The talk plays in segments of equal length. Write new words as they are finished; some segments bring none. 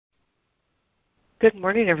Good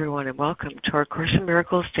morning, everyone, and welcome to our Course in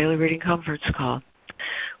Miracles Daily Reading Conference Call.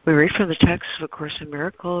 We read from the text of A Course in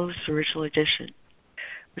Miracles, original edition,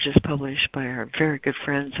 which is published by our very good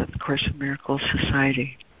friends at the Course in Miracles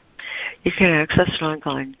Society. You can access an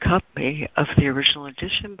online copy of the original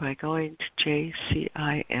edition by going to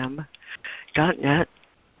jcim.net,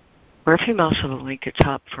 or if you mouse on the link at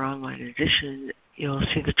top for online edition, you'll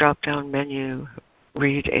see the drop-down menu,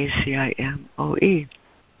 Read ACIMOE.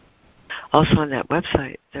 Also on that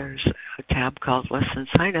website, there's a tab called Lesson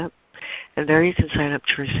Sign Up, and there you can sign up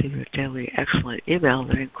to receive a daily excellent email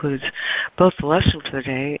that includes both the lesson for the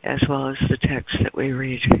day as well as the text that we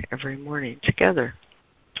read every morning together.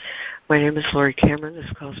 My name is Lori Cameron.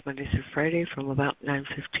 This call is Monday through Friday from about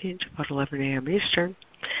 9:15 to about 11 a.m. Eastern.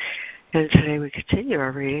 And today we continue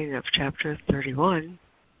our reading of Chapter 31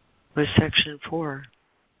 with Section 4,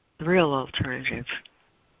 The Real Alternative.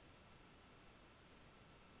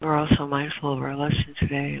 We're also mindful of our lesson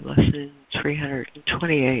today, Lesson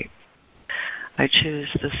 328. I choose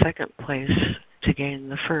the second place to gain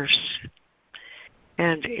the first.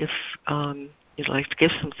 And if you'd like to give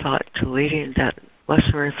some thought to leading that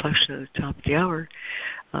lesson reflection at the top of the hour,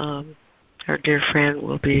 our dear friend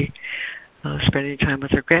will be spending time with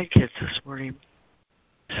her grandkids this morning.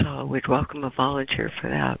 So we'd welcome a volunteer for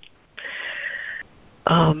that.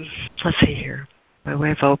 Let's see here. By way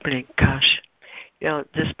of opening, gosh. You know,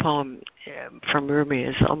 this poem from Rumi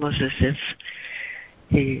is almost as if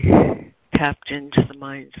he tapped into the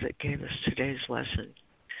minds that gave us today's lesson.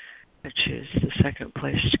 I choose the second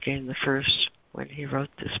place to gain the first when he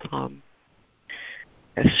wrote this poem.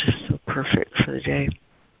 It's just so perfect for the day.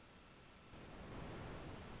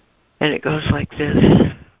 And it goes like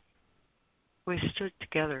this. We stood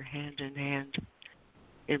together hand in hand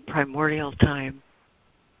in primordial time,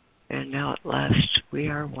 and now at last we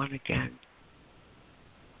are one again.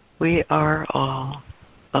 We are all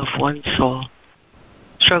of one soul,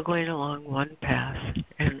 struggling along one path,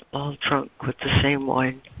 and all drunk with the same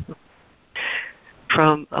wine.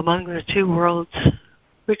 From among the two worlds,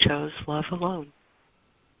 we chose love alone.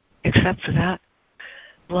 Except for that,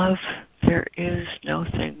 love, there is no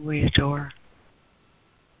thing we adore.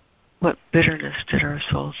 What bitterness did our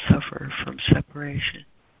souls suffer from separation?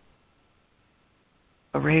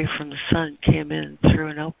 A ray from the sun came in through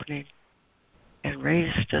an opening and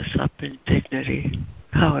raised us up in dignity,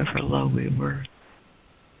 however low we were.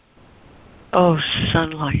 Oh,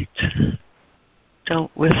 sunlight, don't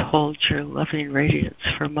withhold your loving radiance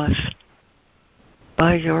from us.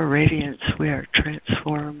 By your radiance we are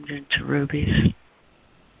transformed into rubies.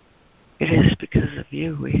 It is because of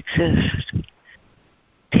you we exist,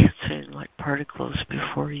 dancing like particles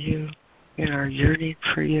before you. In our yearning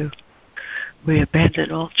for you, we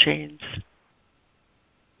abandon all chains.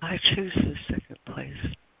 I choose the second place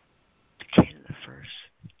to gain the first.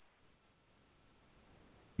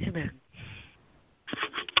 Amen.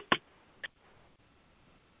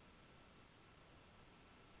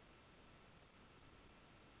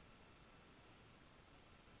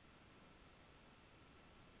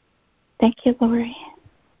 Thank you, Lori.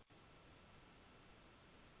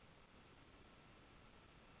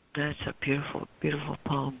 That's a beautiful, beautiful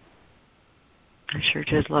poem. I sure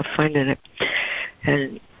did love finding it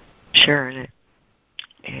and sharing it.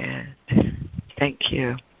 And thank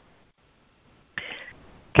you.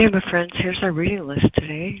 Okay, my friends, here's our reading list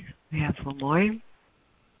today. We have Lemoyne,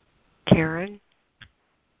 Karen,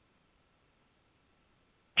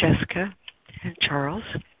 Jessica, and Charles.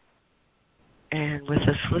 And with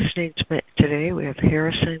us listening today, we have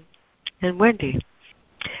Harrison and Wendy.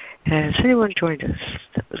 Has anyone joined us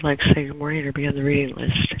that would like to say good morning or be on the reading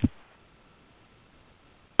list?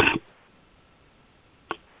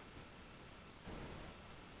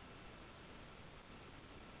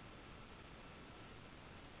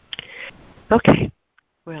 Okay,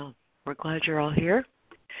 well, we're glad you're all here.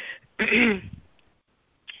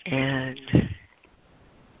 And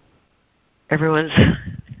everyone's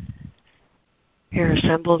here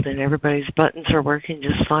assembled and everybody's buttons are working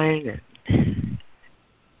just fine. And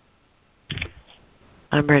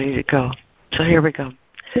I'm ready to go. So here we go.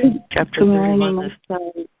 Chapter 31.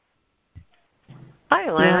 Hi,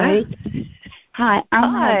 Alana. Hi,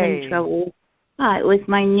 I'm having trouble with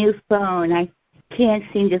my new phone. I can't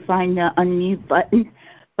seem to find the unmute button,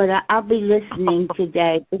 but I'll be listening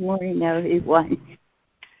today. Good morning, everyone.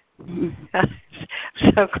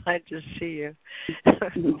 So glad to see you.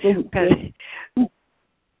 Got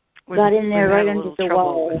in there right under the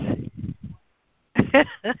wall.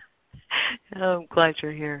 I'm glad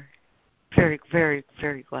you're here. Very, very,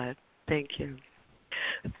 very glad. Thank you.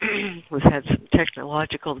 We've had some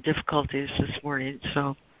technological difficulties this morning,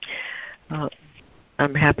 so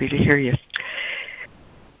I'm happy to hear you.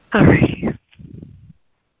 All righty.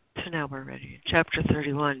 So now we're ready. Chapter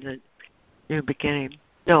 31, the new beginning.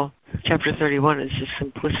 No, Chapter 31 is the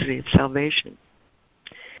simplicity of salvation.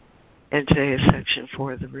 And today is Section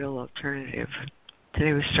 4, the real alternative.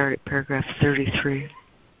 Today we start at paragraph 33.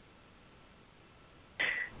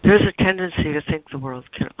 There is a tendency to think the world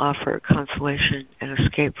can offer consolation and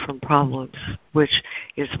escape from problems, which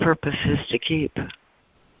its purpose is to keep.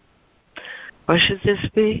 Why should this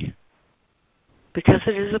be? Because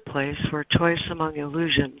it is a place where choice among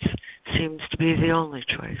illusions seems to be the only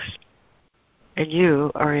choice, and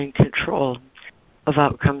you are in control of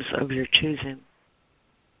outcomes of your choosing.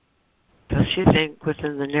 Thus you think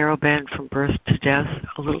within the narrow band from birth to death,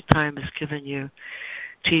 a little time is given you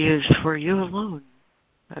to use for you alone,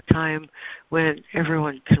 a time when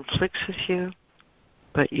everyone conflicts with you,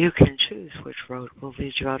 but you can choose which road will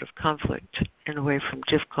lead you out of conflict and away from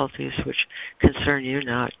difficulties which concern you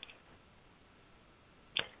not.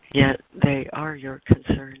 Yet they are your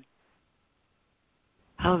concern.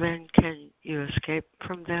 How then can you escape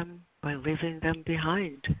from them? By leaving them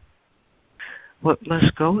behind. What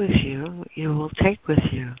must go with you, you will take with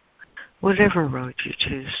you, whatever road you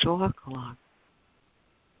choose to walk along.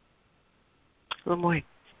 Lemoyne.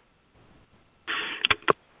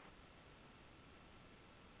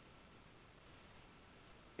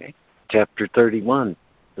 Okay. Chapter 31,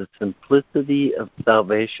 the simplicity of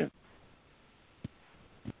salvation.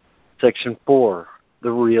 Section 4, the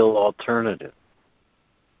real alternative.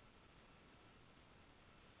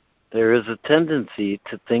 There is a tendency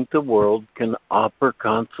to think the world can offer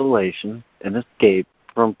consolation and escape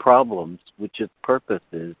from problems which its purpose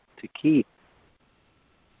is to keep.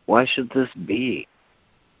 Why should this be?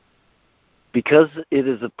 Because it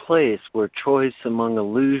is a place where choice among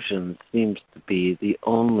illusions seems to be the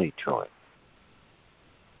only choice.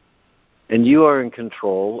 And you are in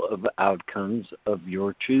control of outcomes of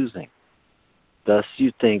your choosing. Thus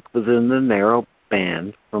you think within the narrow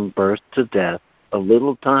band from birth to death, a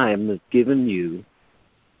little time is given you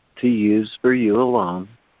to use for you alone,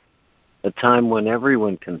 a time when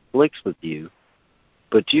everyone conflicts with you,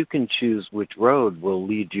 but you can choose which road will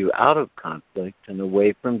lead you out of conflict and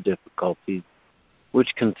away from difficulties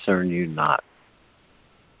which concern you not.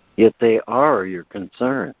 Yet they are your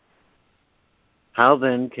concern. How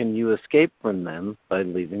then can you escape from them by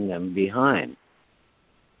leaving them behind?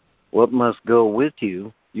 What must go with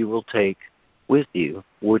you, you will take with you,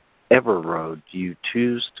 whichever road you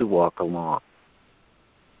choose to walk along.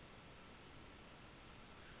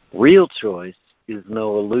 Real choice is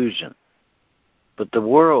no illusion, but the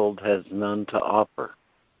world has none to offer.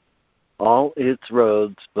 All its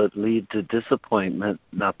roads but lead to disappointment,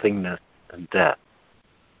 nothingness, and death.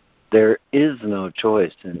 There is no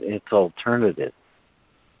choice in its alternative.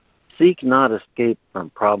 Seek not escape from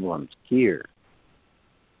problems here.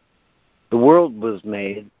 The world was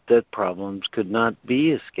made that problems could not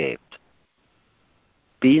be escaped.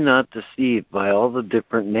 Be not deceived by all the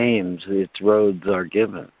different names its roads are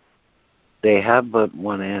given. They have but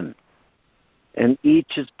one end, and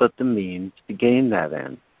each is but the means to gain that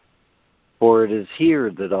end. For it is here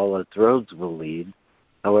that all its roads will lead,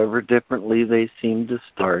 however differently they seem to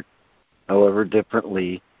start, however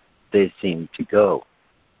differently they seem to go.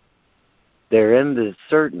 Their end is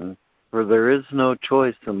certain, for there is no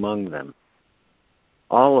choice among them.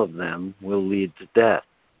 All of them will lead to death.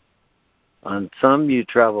 On some you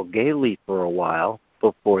travel gaily for a while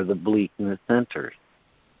before the bleakness enters,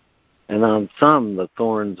 and on some the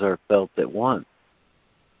thorns are felt at once.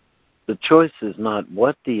 The choice is not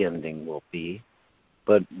what the ending will be,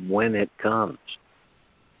 but when it comes.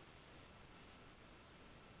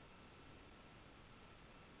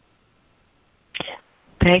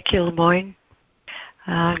 Thank you, Lemoyne.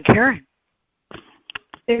 Karen.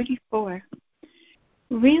 34.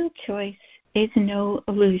 Real choice is no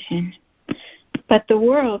illusion, but the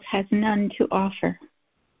world has none to offer.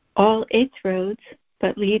 All its roads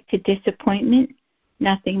but lead to disappointment,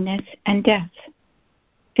 nothingness, and death.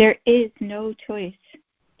 There is no choice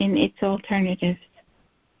in its alternatives.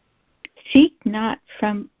 Seek not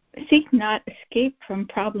escape from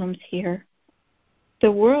problems here.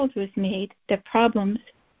 The world was made that problems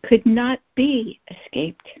could not be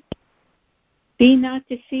escaped. Be not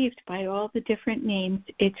deceived by all the different names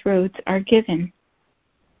its roads are given.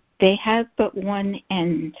 They have but one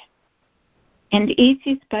end, and each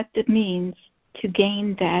is but the means to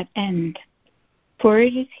gain that end. For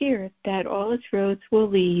it is here that all its roads will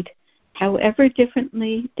lead, however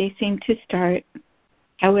differently they seem to start,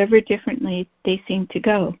 however differently they seem to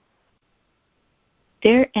go.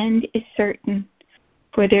 Their end is certain,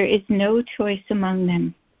 for there is no choice among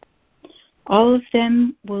them. All of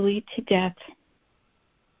them will lead to death.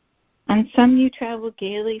 On some you travel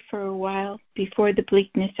gaily for a while before the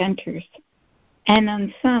bleakness enters, and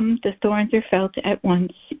on some the thorns are felt at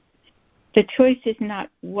once. The choice is not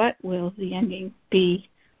what will the ending be,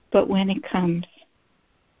 but when it comes.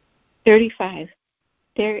 35.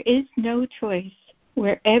 There is no choice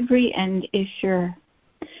where every end is sure.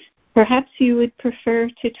 Perhaps you would prefer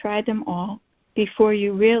to try them all before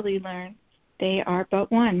you really learn they are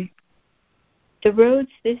but one. The roads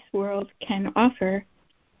this world can offer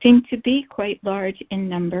seem to be quite large in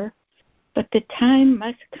number, but the time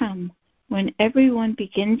must come when everyone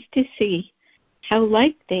begins to see how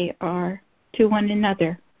like they are to one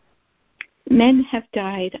another. Men have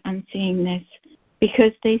died on seeing this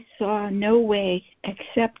because they saw no way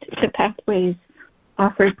except the pathways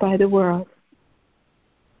offered by the world.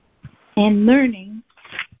 And learning,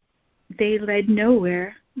 they led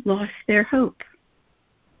nowhere, lost their hope.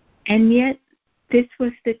 And yet, this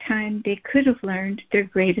was the time they could have learned their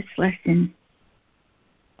greatest lesson.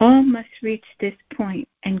 All must reach this point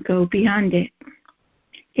and go beyond it.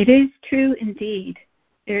 It is true indeed,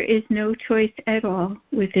 there is no choice at all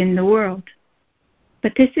within the world.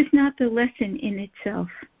 But this is not the lesson in itself.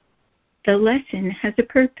 The lesson has a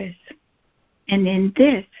purpose, and in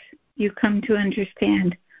this you come to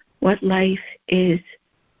understand what life is.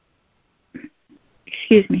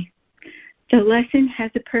 The lesson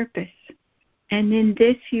has a purpose, and in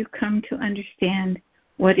this you come to understand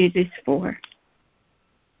what it is for.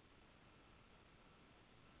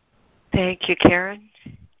 Thank you, Karen.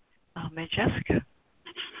 And Jessica.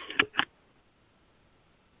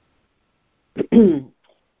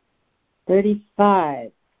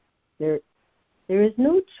 35. There is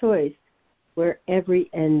no choice where every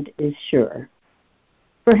end is sure.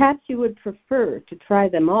 Perhaps you would prefer to try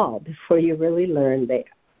them all before you really learn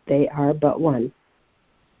they are but one.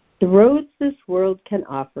 The roads this world can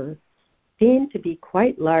offer seem to be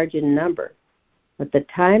quite large in number, but the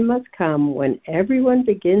time must come when everyone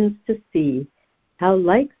begins to see how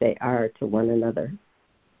like they are to one another.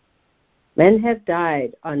 Men have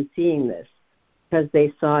died on seeing this, because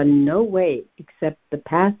they saw no way except the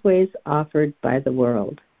pathways offered by the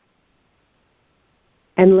world.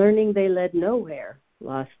 And learning they led nowhere,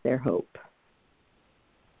 lost their hope.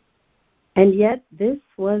 And yet this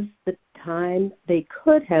was the time they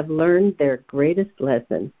could have learned their greatest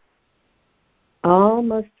lesson. All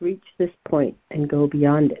must reach this point and go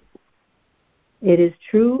beyond it. It is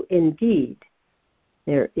true indeed,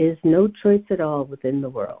 there is no choice at all within the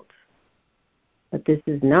world. But this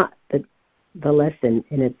is not the lesson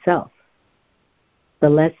in itself. The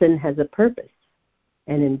lesson has a purpose,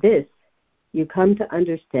 and in this you come to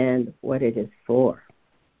understand what it is for.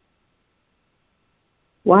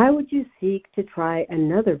 Why would you seek to try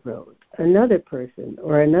another road, another person,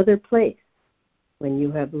 or another place when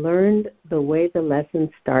you have learned the way the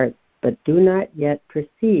lesson starts but do not yet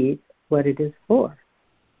perceive what it is for?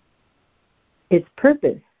 Its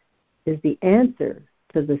purpose is the answer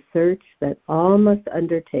to the search that all must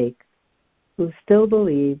undertake who still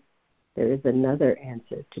believe there is another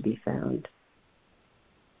answer to be found.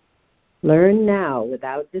 Learn now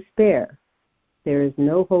without despair. There is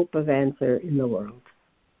no hope of answer in the world.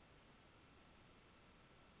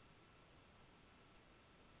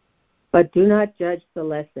 But do not judge the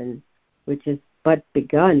lesson which is but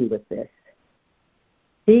begun with this.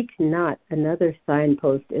 Seek not another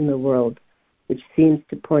signpost in the world which seems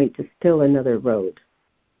to point to still another road.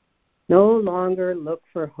 No longer look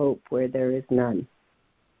for hope where there is none.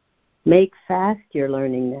 Make fast your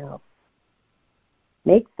learning now.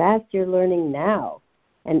 Make fast your learning now,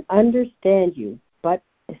 and understand you but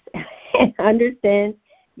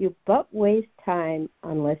waste time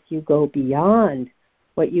unless you go beyond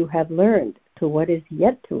what you have learned to what is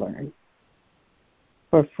yet to learn.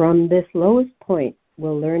 For from this lowest point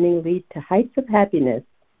will learning lead to heights of happiness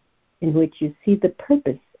in which you see the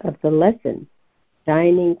purpose of the lesson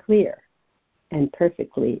shining clear and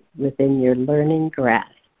perfectly within your learning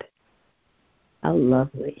grasp. How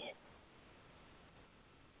lovely.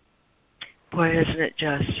 Boy, isn't it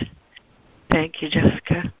just? Thank you,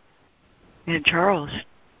 Jessica. And Charles.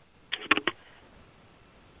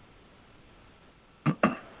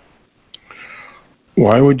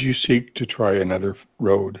 Why would you seek to try another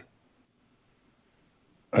road,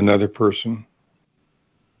 another person,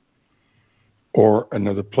 or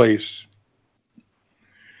another place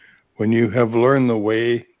when you have learned the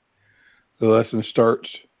way the lesson starts,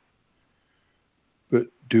 but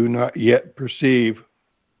do not yet perceive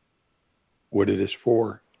what it is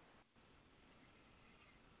for?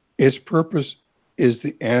 Its purpose is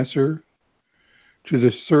the answer to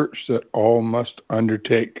the search that all must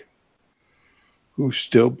undertake who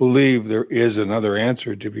still believe there is another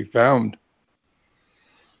answer to be found.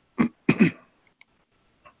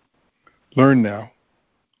 Learn now,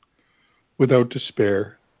 without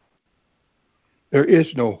despair. There is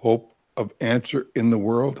no hope of answer in the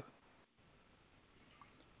world.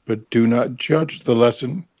 But do not judge the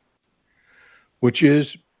lesson, which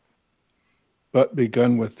is but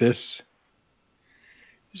begun with this.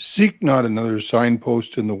 Seek not another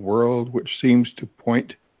signpost in the world which seems to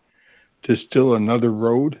point to still another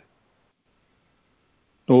road.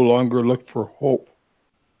 No longer look for hope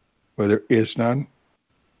where there is none.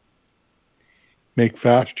 Make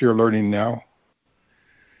fast your learning now,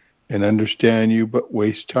 and understand you but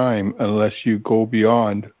waste time unless you go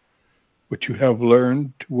beyond what you have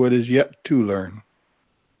learned to what is yet to learn.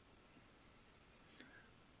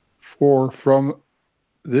 For from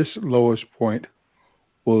this lowest point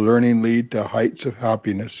will learning lead to heights of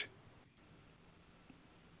happiness,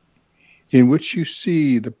 in which you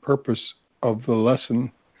see the purpose of the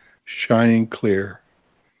lesson shining clear,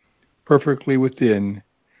 perfectly within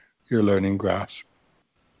your learning grasp.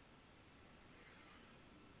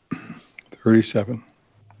 37.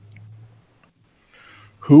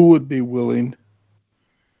 Who would be willing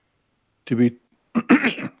to be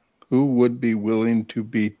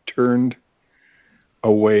turned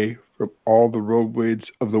away from all the roadways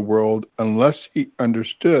of the world unless he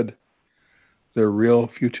understood their real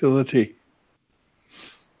futility?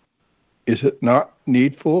 Is it not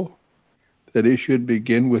needful that he should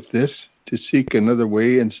begin with this to seek another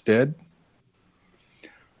way instead?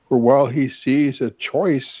 For while he sees a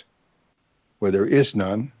choice where there is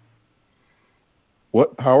none,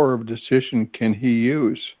 what power of decision can he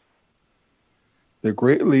use? The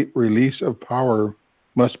great release of power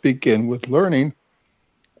must begin with learning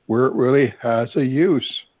where it really has a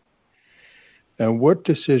use. And what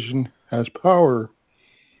decision has power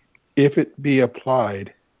if it be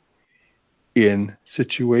applied in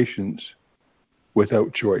situations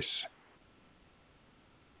without choice?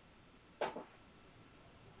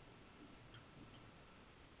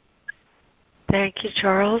 Thank you,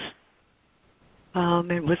 Charles.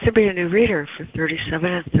 And would there be a new reader for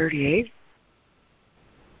 37 and 38?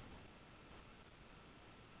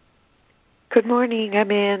 Good morning,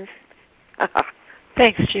 I'm Ann.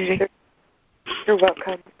 Thanks, Judy. You're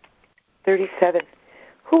welcome. 37.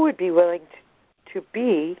 Who would be willing to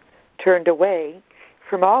be turned away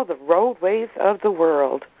from all the roadways of the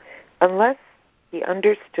world unless he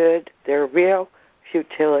understood their real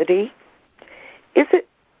futility? Is it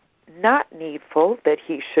not needful that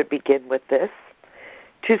he should begin with this,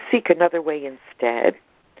 to seek another way instead?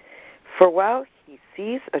 For while he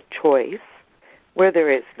sees a choice where there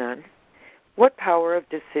is none, what power of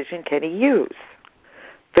decision can he use?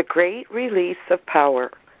 The great release of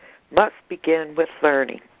power must begin with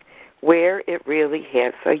learning where it really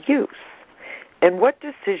has a use. And what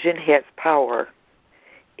decision has power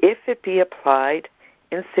if it be applied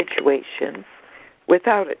in situations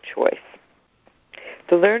without a choice?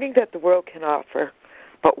 The learning that the world can offer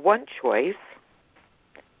but one choice,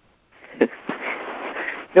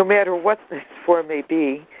 no matter what this form may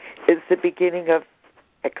be, is the beginning of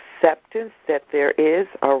acceptance that there is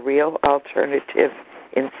a real alternative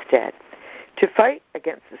instead. To fight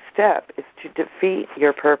against the step is to defeat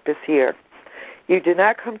your purpose here. You do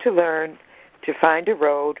not come to learn to find a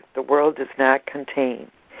road the world does not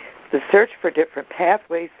contain. The search for different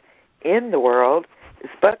pathways in the world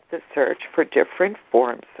is but the search for different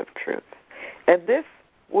forms of truth. And this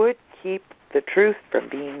would keep the truth from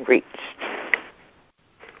being reached.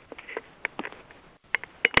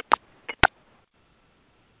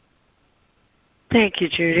 Thank you,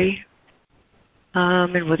 Judy.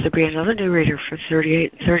 And would there be another new reader for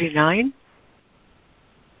 38 and 39?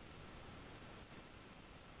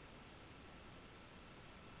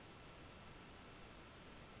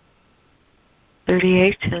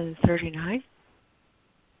 And 39.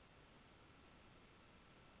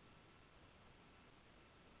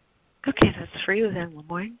 Okay, that's for you then,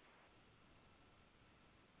 Lemoyne.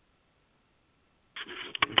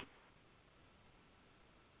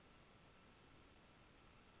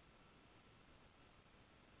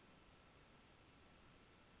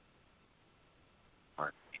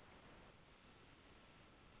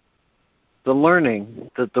 The learning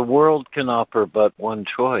that the world can offer but one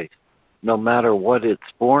choice, no matter what its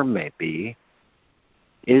form may be,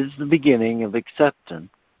 is the beginning of acceptance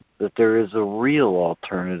that there is a real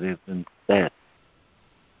alternative instead.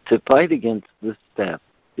 To fight against this step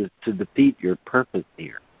is to defeat your purpose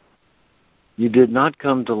here. You did not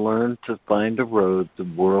come to learn to find a road the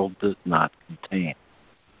world does not contain.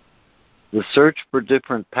 The search for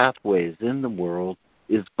different pathways in the world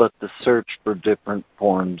is but the search for different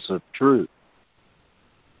forms of truth.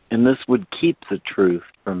 And this would keep the truth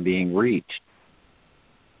from being reached.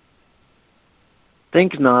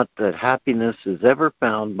 Think not that happiness is ever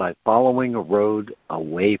found by following a road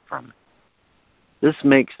away from it. This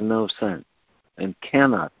makes no sense and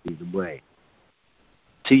cannot be the way.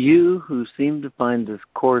 To you who seem to find this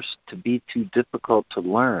course to be too difficult to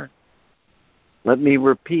learn, let me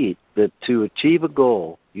repeat that to achieve a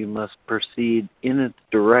goal, you must proceed in its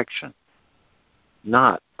direction,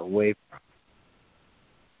 not away from it.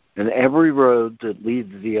 And every road that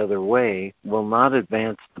leads the other way will not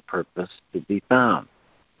advance the purpose to be found.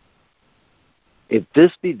 If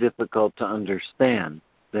this be difficult to understand,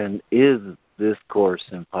 then is this course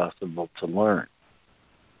impossible to learn?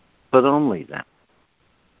 But only then.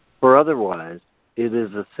 For otherwise, it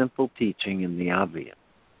is a simple teaching in the obvious.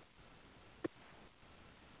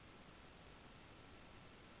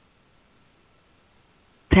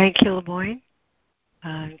 Thank you, Lemoyne.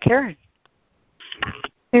 Karen.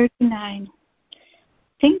 39.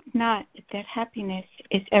 Think not that happiness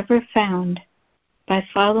is ever found by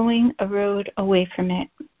following a road away from it.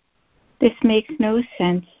 This makes no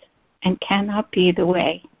sense and cannot be the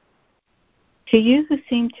way. To you who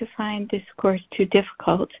seem to find this course too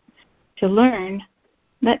difficult to learn,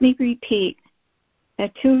 let me repeat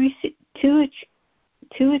that to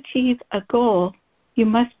achieve a goal, you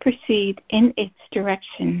must proceed in its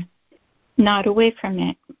direction, not away from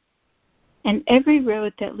it. And every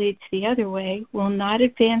road that leads the other way will not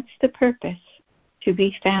advance the purpose to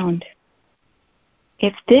be found.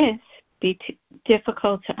 If this be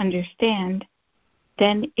difficult to understand,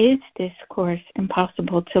 then is this course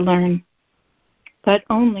impossible to learn. But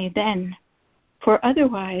only then, for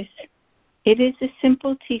otherwise, it is a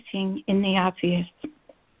simple teaching in the obvious.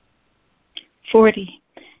 40.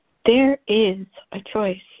 There is a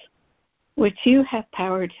choice which you have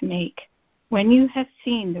power to make when you have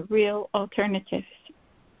seen the real alternatives.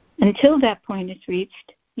 Until that point is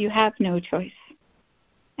reached, you have no choice,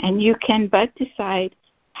 and you can but decide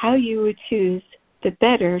how you would choose the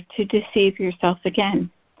better to deceive yourself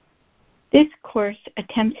again. This course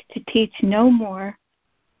attempts to teach no more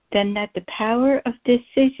than that the power of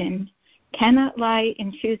decision cannot lie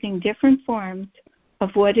in choosing different forms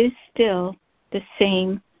of what is still the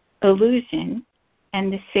same illusion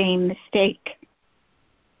and the same mistake.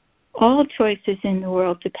 All choices in the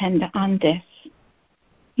world depend on this.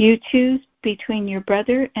 You choose between your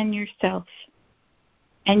brother and yourself,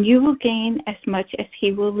 and you will gain as much as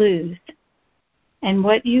he will lose, and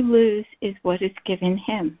what you lose is what is given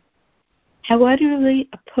him. How utterly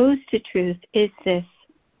opposed to truth is this,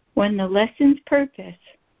 when the lesson's purpose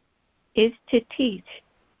is to teach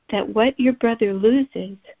that what your brother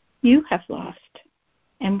loses, you have lost,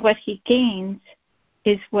 and what he gains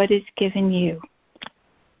is what is given you.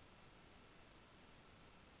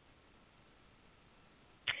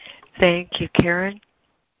 Thank you, Karen.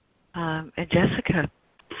 And Jessica.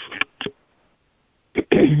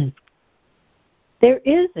 There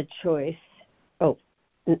is a choice.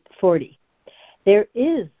 40. There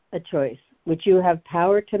is a choice which you have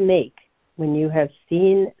power to make when you have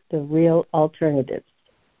seen the real alternatives.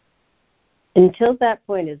 Until that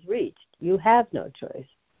point is reached, you have no choice,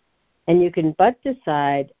 and you can but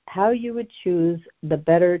decide how you would choose the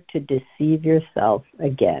better to deceive yourself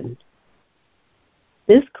again.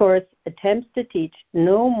 This course attempts to teach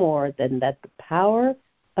no more than that the power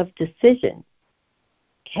of decision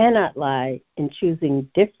cannot lie in choosing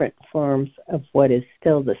different forms of what is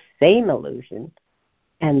still the same illusion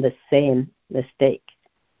and the same mistake.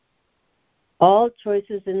 All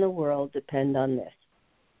choices in the world depend on this.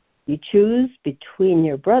 You choose between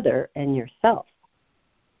your brother and yourself,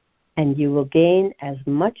 and you will gain as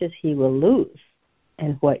much as he will lose,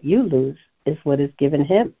 and what you lose is what is given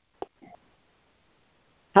him.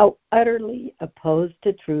 How utterly opposed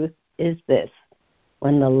to truth is this,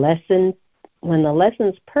 when the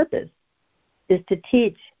lesson's purpose is to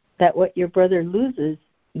teach that what your brother loses,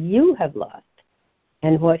 you have lost,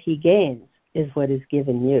 and what he gains is what is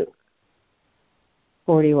given you.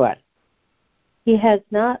 41. He has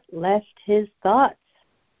not left his thoughts,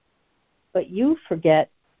 but you forget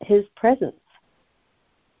his presence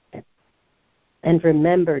and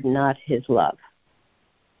remembered not his love.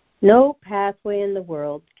 No pathway in the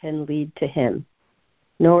world can lead to him,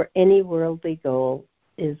 nor any worldly goal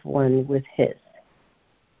is one with his.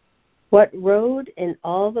 What road in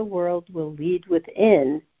all the world will lead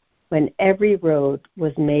within when every road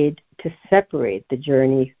was made to separate the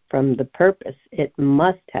journey from the purpose it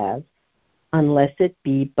must have, unless it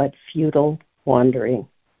be but futile wandering?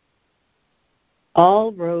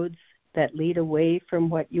 All roads that lead away from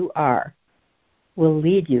what you are will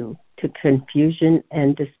lead you to confusion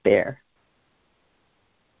and despair.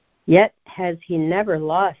 Yet has he never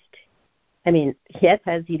left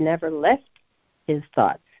his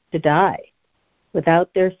thoughts to die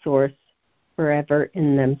without their source forever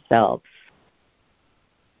in themselves.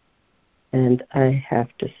 And I have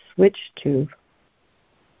to switch to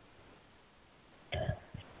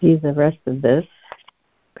see the rest of this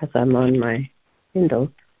because I'm on my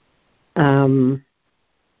Kindle.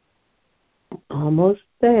 Almost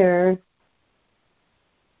there.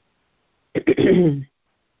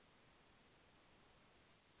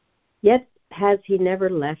 Yet has he never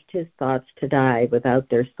left his thoughts to die without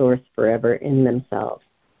their source forever in themselves.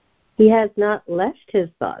 He has not left his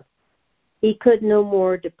thoughts. He could no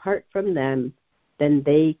more depart from them than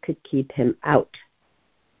they could keep him out.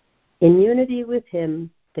 In unity with him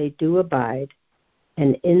they do abide,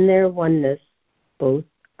 and in their oneness both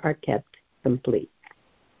are kept complete.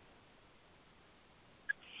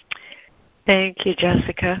 Thank you,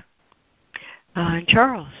 Jessica. And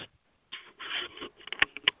Charles.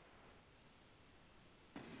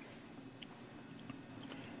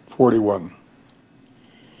 "41.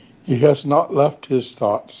 He has not left his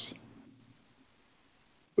thoughts,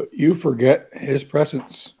 but you forget his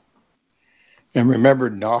presence and remember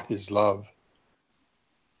not his love.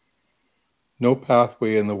 No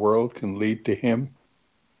pathway in the world can lead to him,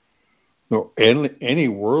 nor any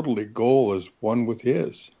worldly goal is one with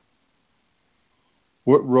his.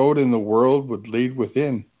 What road in the world would lead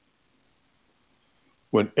within,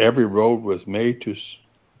 when every road was made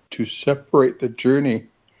to separate the journey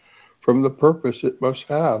from the purpose it must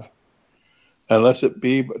have, unless it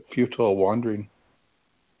be but futile wandering?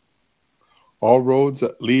 All roads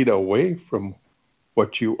that lead away from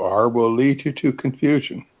what you are will lead you to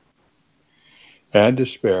confusion and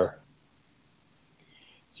despair.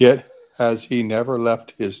 Yet has he never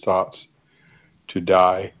left his thoughts to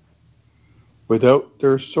die without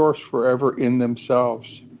their source forever in themselves.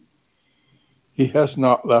 He has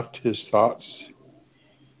not left his thoughts.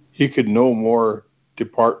 He could no more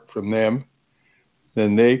depart from them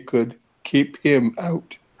than they could keep him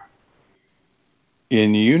out.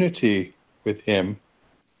 In unity with him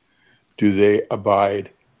do they abide,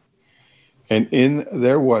 and in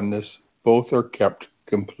their oneness both are kept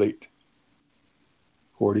complete."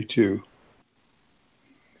 42.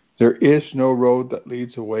 There is no road that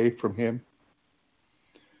leads away from him.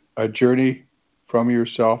 A journey from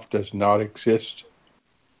yourself does not exist.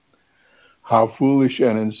 How foolish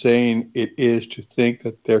and insane it is to think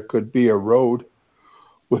that there could be a road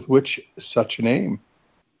with which such an aim.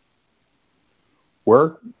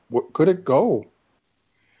 Where could it go?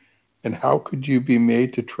 And how could you be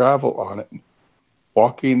made to travel on it,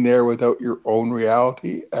 walking there without your own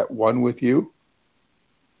reality at one with you?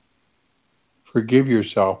 Forgive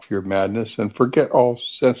yourself your madness and forget all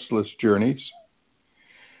senseless journeys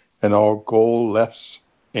and all goal-less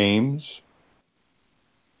aims.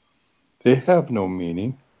 They have no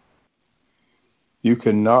meaning. You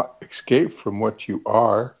cannot escape from what you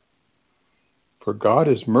are, for God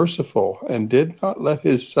is merciful and did not let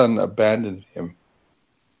his Son abandon him.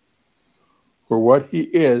 For what he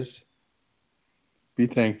is, be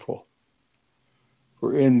thankful,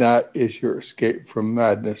 for in that is your escape from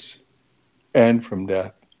madness and from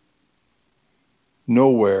death.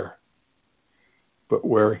 Nowhere but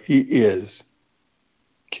where he is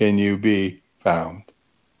can you be found.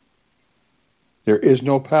 There is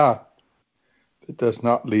no path that does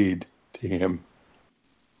not lead to him.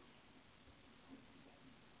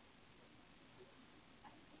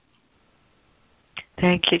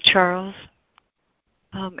 Thank you, Charles.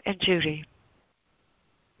 And Judy.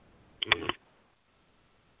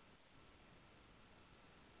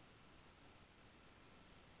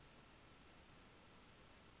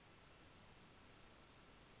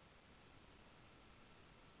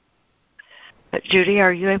 Judy,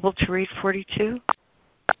 are you able to read 42?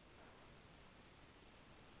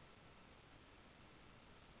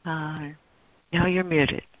 Now you're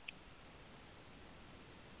muted.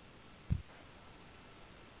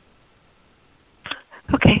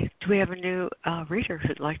 Okay. Do we have a new reader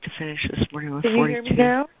who'd like to finish this morning with 42? Can you hear me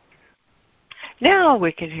now? Now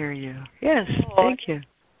we can hear you. Yes, thank you.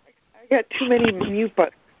 I got too many mute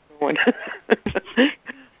buttons going.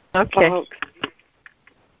 Okay. Oh,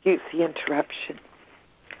 excuse the interruption.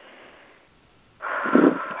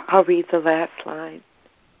 I'll read the last line.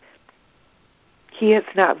 He has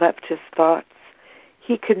not left his thoughts.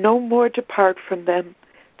 He could no more depart from them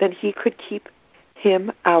than he could keep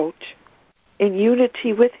him out. In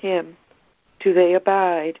unity with him do they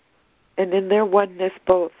abide, and in their oneness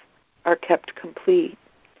both are kept complete.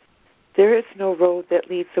 There is no road that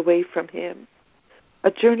leads away from him.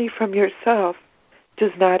 A journey from yourself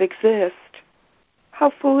does not exist.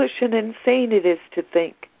 How foolish and insane it is to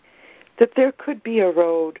think that there could be a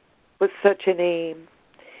road with such an aim.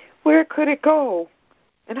 Where could it go?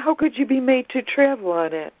 And how could you be made to travel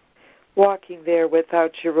on it, walking there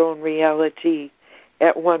without your own reality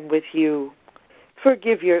at one with you?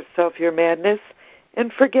 Forgive yourself your madness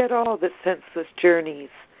and forget all the senseless journeys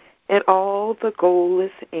and all the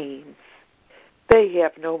goalless aims. They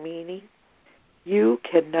have no meaning. You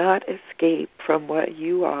cannot escape from what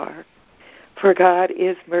you are. For God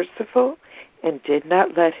is merciful and did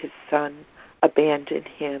not let his Son abandon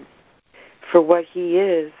him. For what he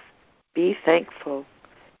is, be thankful,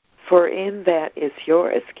 for in that is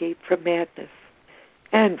your escape from madness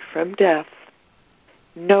and from death.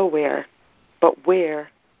 Nowhere but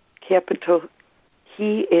where, capital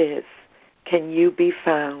He is, can you be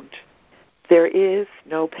found. There is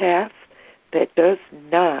no path that does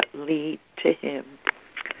not lead to him.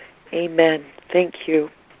 Amen. Thank you.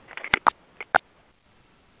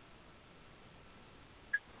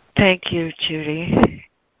 Thank you, Judy.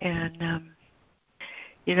 And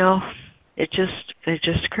it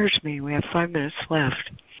just occurs to me we have 5 minutes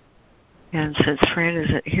left, and since Fran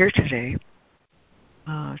isn't here today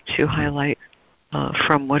to highlight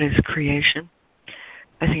from what is creation,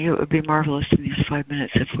 I think it would be marvelous in these 5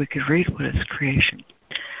 minutes if we could read what is creation,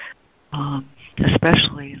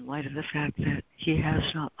 especially in light of the fact that he has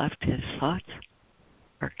not left his thoughts,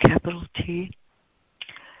 or capital T,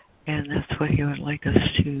 and that's what he would like us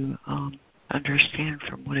to understand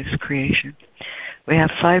from what is creation. We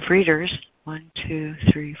have 5 readers, 1, 2,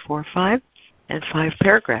 3, 4, 5, and 5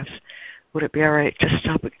 paragraphs. Would it be all right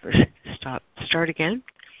to start again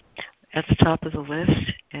at the top of the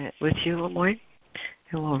list with you, Lemoyne?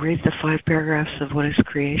 And we'll read the 5 paragraphs of what is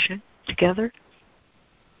creation together.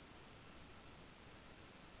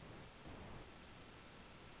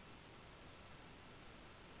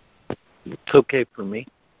 It's okay for me.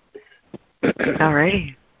 All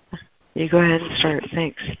righty. You go ahead and start.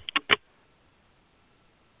 Thanks.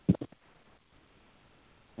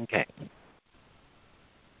 Okay.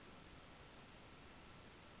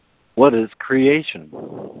 What is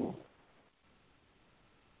creation?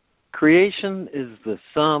 Creation is the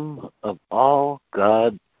sum of all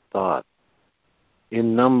God's thoughts,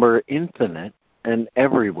 in number infinite and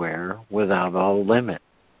everywhere without all limit.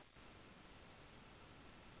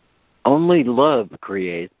 Only love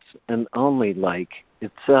creates and only like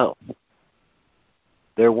itself.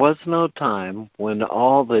 There was no time when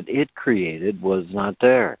all that it created was not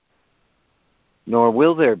there, nor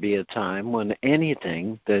will there be a time when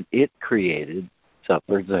anything that it created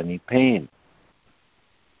suffers any pain.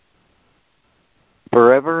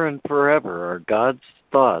 Forever and forever are God's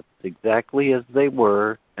thoughts exactly as they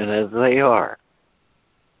were and as they are,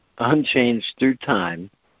 unchanged through time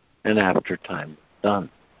and after time is done.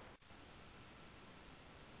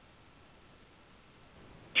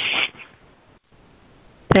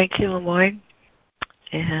 Thank you, Lemoyne.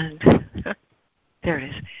 And there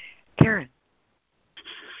it is. Karen.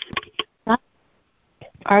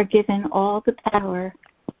 Are given all the power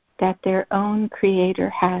that their own Creator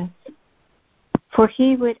has, for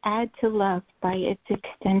he would add to love by its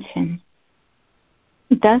extension.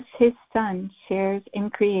 Thus his Son shares in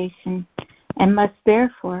creation and must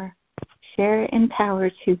therefore share in power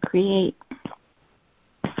to create.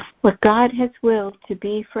 What God has willed to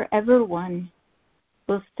be forever one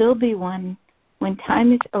will still be one when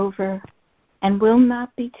time is over and will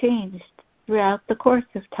not be changed throughout the course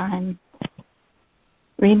of time,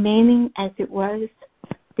 remaining as it was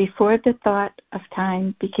before the thought of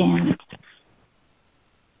time began.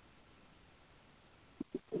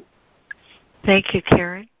 Thank you,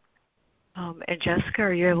 Karen. And Jessica,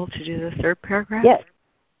 are you able to do the 3rd paragraph? Yes.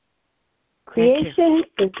 Creation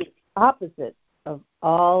is the opposite of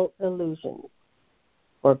all illusions,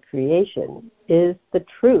 for creation is the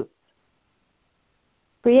truth.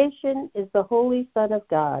 Creation is the Holy Son of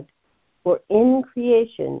God, for in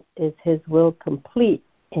creation is his will complete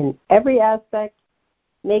in every aspect,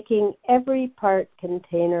 making every part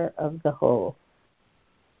container of the whole.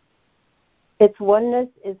 Its oneness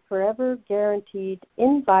is forever guaranteed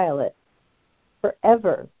inviolate,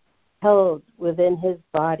 forever held within his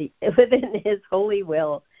body, within his holy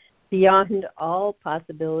will, beyond all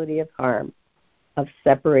possibility of harm, of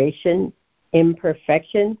separation,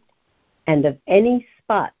 imperfection, and of any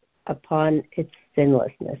spot upon its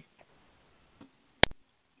sinlessness.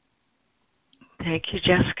 Thank you,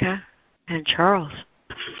 Jessica. And Charles.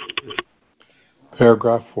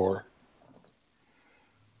 Paragraph 4.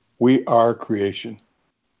 We are creation.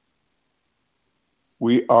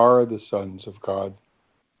 We are the sons of God.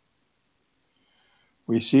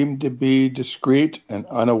 We seem to be discreet and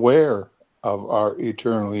unaware of our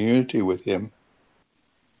eternal unity with Him.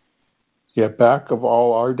 Yet back of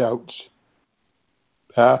all our doubts,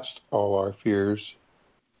 past all our fears,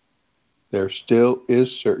 there still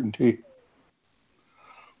is certainty.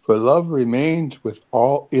 For love remains with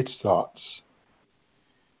all its thoughts,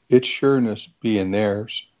 its sureness being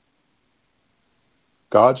theirs.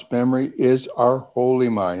 God's memory is our holy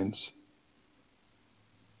minds.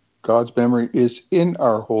 God's memory is in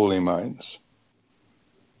our holy minds,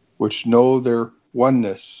 which know their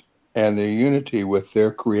oneness and their unity with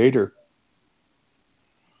their Creator.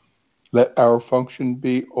 Let our function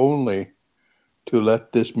be only to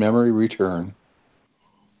let this memory return,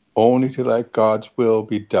 only to let God's will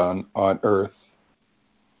be done on earth,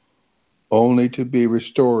 only to be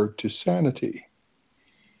restored to sanity,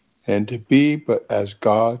 and to be but as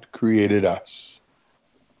God created us.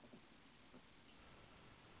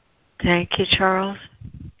 Thank you, Charles.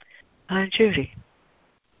 Judy.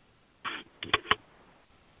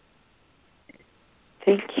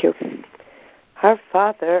 Thank you. Our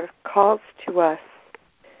Father calls to us.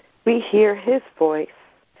 We hear His voice,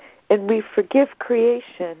 and we forgive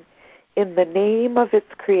creation in the name of its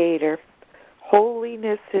Creator,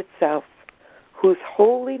 holiness itself, whose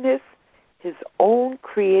holiness His own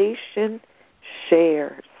creation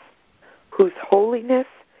shares, whose holiness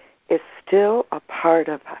is still a part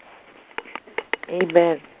of us.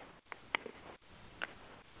 Amen.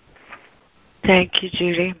 Thank you,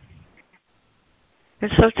 Judy.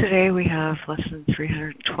 And so today we have lesson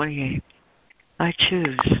 328. I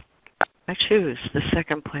choose the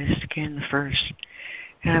second place to gain the first.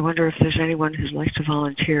 And I wonder if there's anyone who'd like to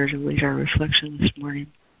volunteer to lead our reflection this morning.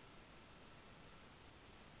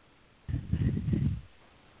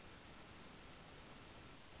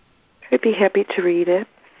 I'd be happy to read it.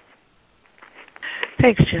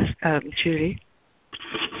 Thanks, Judy.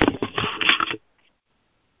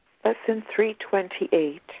 Lesson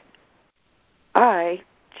 328. I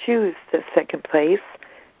choose the second place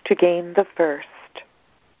to gain the first.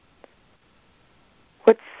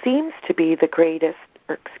 What seems to be the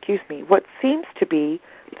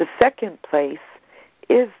second place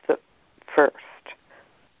is the first.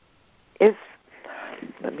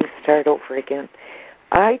 Let me start over again.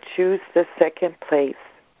 I choose the second place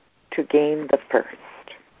to gain the first.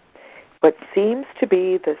 What seems to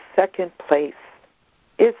be the second place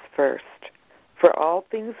is first, for all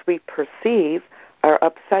things we perceive are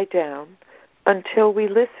upside down until we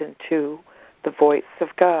listen to the voice of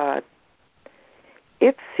God.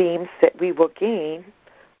 It seems that we will gain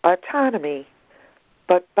autonomy,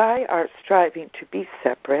 but by our striving to be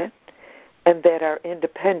separate, and that our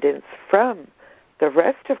independence from the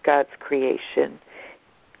rest of God's creation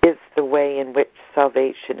is the way in which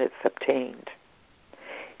salvation is obtained.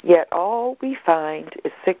 Yet all we find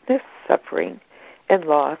is sickness, suffering, and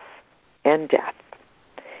loss, and death.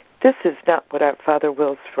 This is not what our Father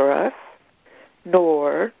wills for us,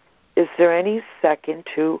 nor is there any second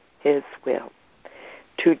to His will.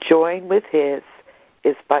 To join with His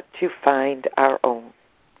is but to find our own.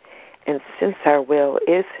 And since our will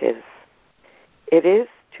is His, it is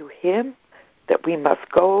to Him that we must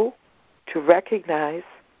go to recognize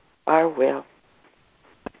our will.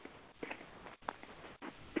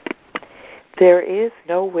 There is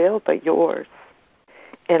no will but yours,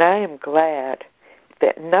 and I am glad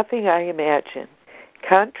that nothing I imagine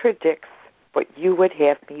contradicts what you would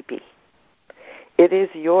have me be. It is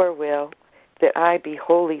your will that I be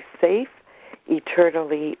wholly safe,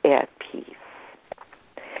 eternally at peace.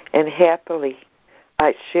 And happily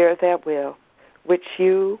I share that will which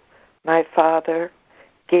you, my Father,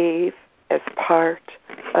 gave as part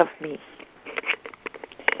of me.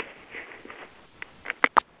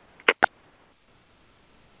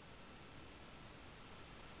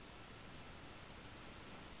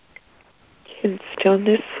 And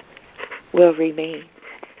stillness will remain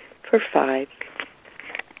for 5.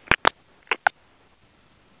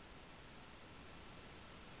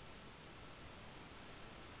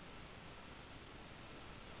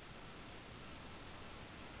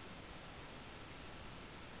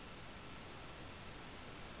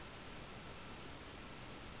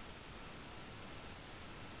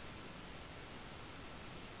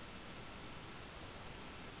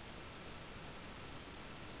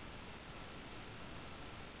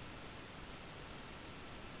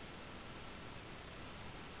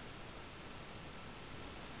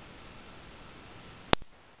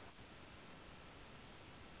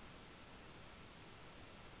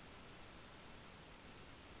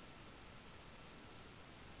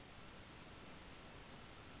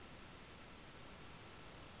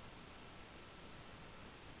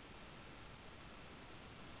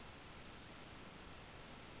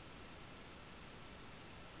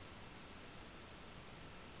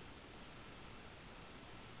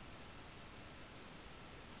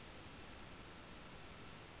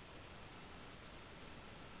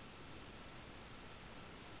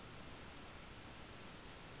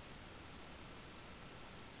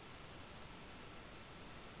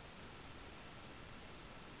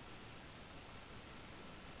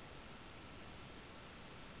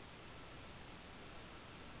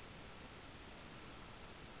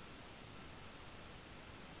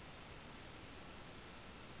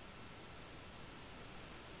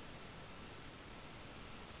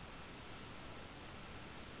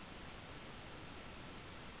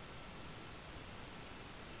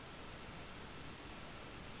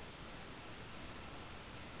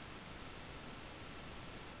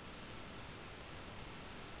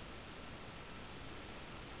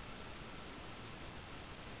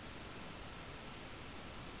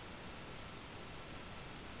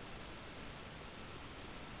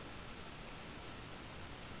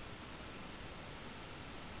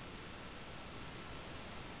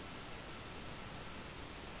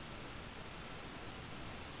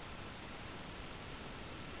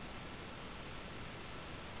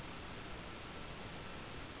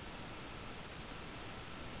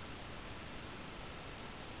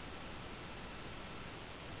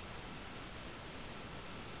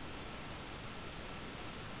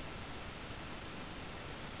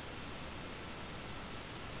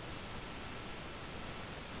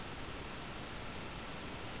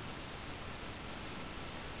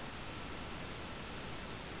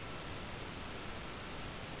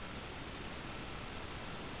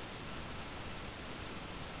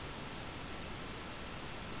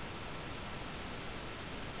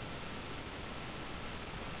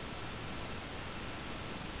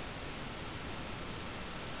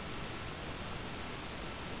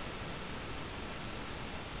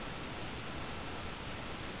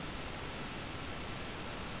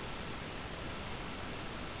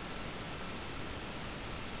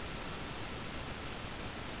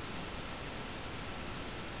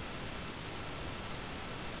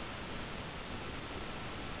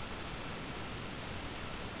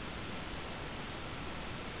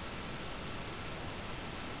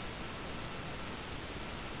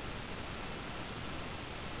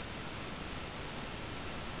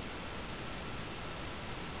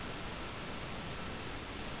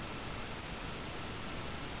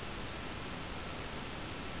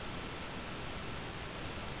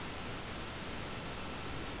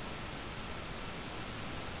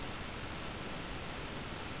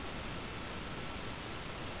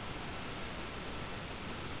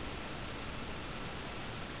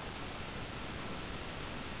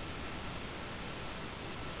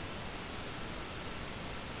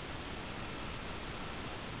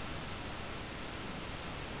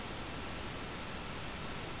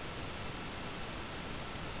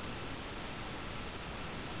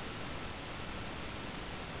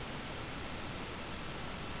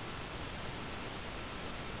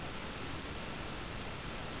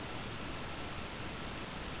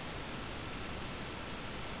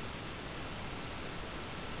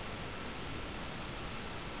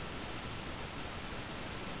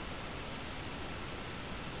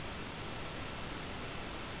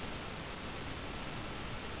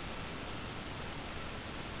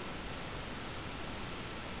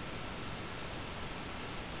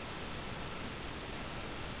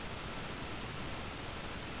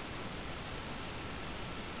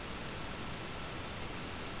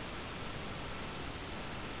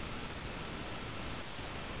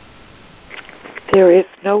 There is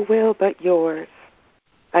no will but yours.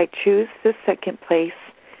 I choose the second place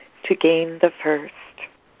to gain the first.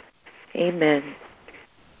 Amen.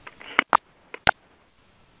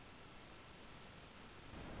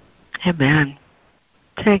 Amen.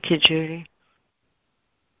 Thank you, Judy.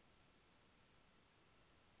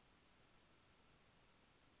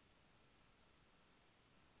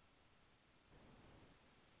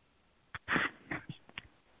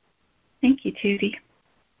 Thank you, Judy.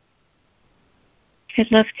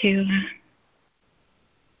 I'd love to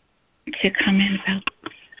comment about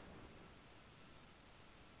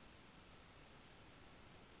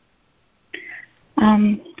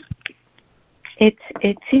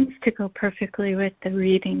it seems to go perfectly with the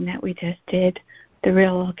reading that we just did, the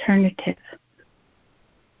real alternative.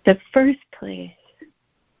 The first place,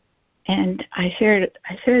 and I shared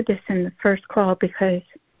this in the first call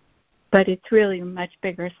but it's really a much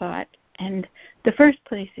bigger thought. And the first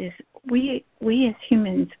place is we as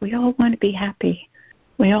humans, we all want to be happy.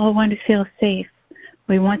 We all want to feel safe.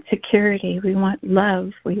 We want security. We want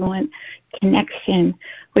love. We want connection.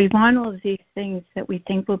 We want all of these things that we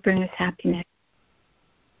think will bring us happiness.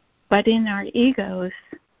 But in our egos,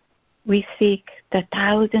 we seek the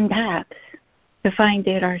 1,000 paths to find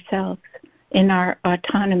it ourselves in our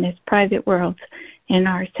autonomous private worlds, in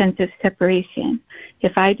our sense of separation.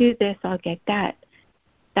 If I do this, I'll get that.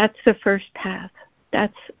 That's the first path.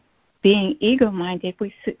 That's being ego-minded.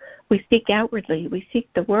 We seek outwardly. We seek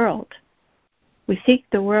the world. We seek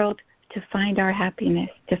the world to find our happiness,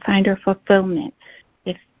 to find our fulfillment,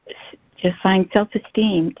 to find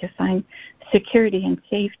self-esteem, to find security and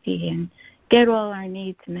safety, and get all our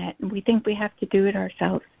needs met. And we think we have to do it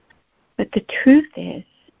ourselves. But the truth is,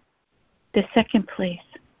 the second place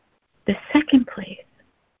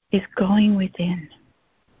is going within.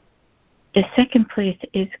 The second place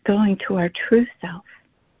is going to our true self,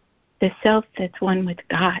 the self that's one with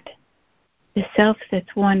God, the self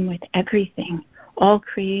that's one with everything, all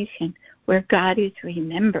creation, where God is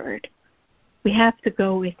remembered. We have to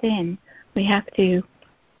go within. We have to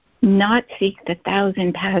not seek the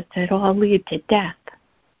 1,000 paths that all lead to death.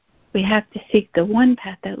 We have to seek the one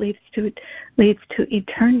path that leads to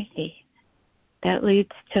eternity, that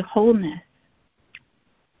leads to wholeness.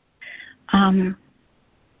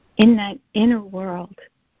 In that inner world,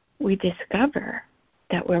 we discover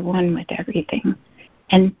that we're one with everything.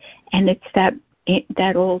 And it's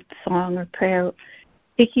that old song or prayer,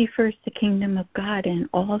 seek ye first the kingdom of God and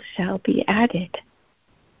all shall be added.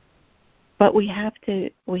 But we have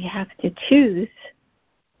to choose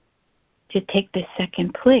to take the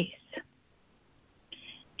second place.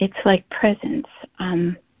 It's like presence.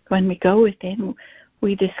 When we go within,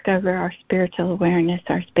 we discover our spiritual awareness,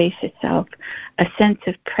 our spacious self, a sense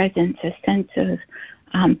of presence, a sense of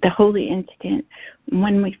the holy instant.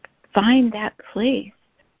 When we find that place,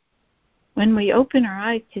 when we open our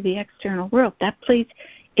eyes to the external world, that place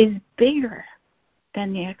is bigger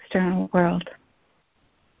than the external world.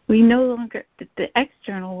 We no longer, the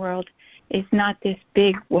external world is not this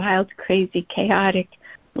big, wild, crazy, chaotic,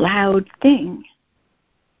 loud thing.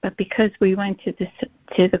 But because we went to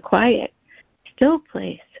the quiet, still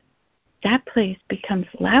place, that place becomes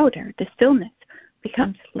louder. The stillness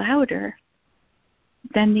becomes louder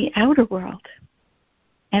than the outer world.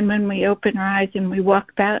 And when we open our eyes and we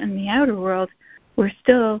walk about in the outer world, we're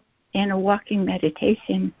still in a walking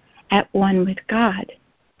meditation at one with God.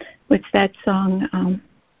 What's that song?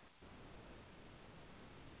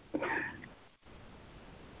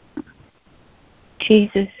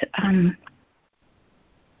 Jesus,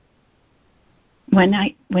 when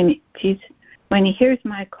he hears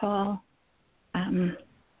my call,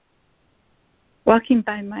 walking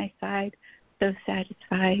by my side, so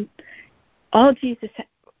satisfied. All Jesus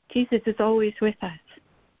is always with us.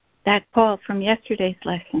 That call from yesterday's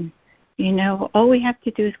lesson, all we have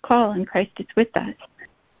to do is call, and Christ is with us.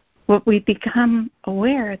 What we become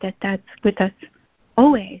aware that's with us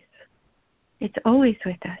always. It's always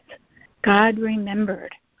with us. God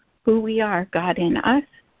remembered who we are. God in us,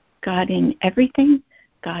 God in everything,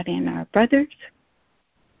 God in our brothers.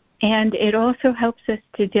 And it also helps us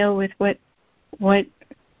to deal with what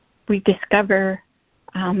we discover,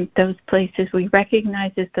 those places. We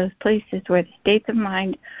recognize as those places where the states of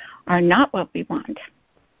mind are not what we want,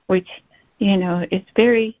 which, is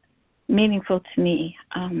very meaningful to me,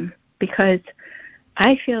 because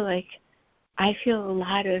I feel a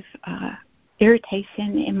lot of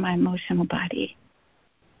irritation in my emotional body.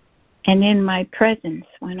 And in my presence,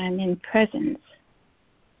 when I'm in presence,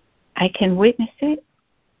 I can witness it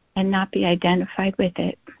and not be identified with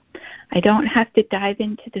it. I don't have to dive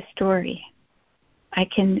into the story. I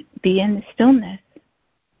can be in the stillness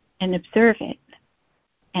and observe it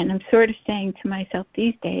And I'm sort of saying to myself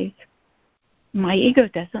these days, my ego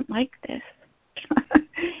doesn't like this.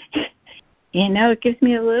 It gives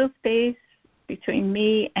me a little space between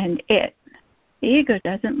me and it. The ego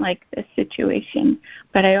doesn't like this situation,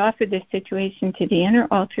 but I offer this situation to the inner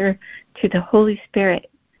altar, to the Holy Spirit,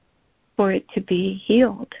 for it to be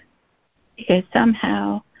healed. Because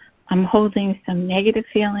somehow I'm holding some negative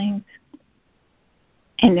feelings,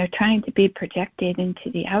 and they're trying to be projected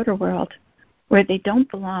into the outer world where they don't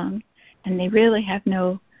belong, and they really have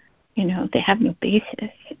no, they have no basis.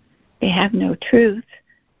 They have no truth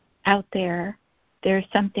out there. There's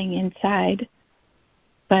something inside,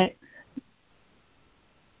 but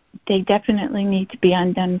they definitely need to be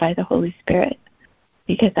undone by the Holy Spirit,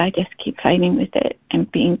 because I just keep fighting with it and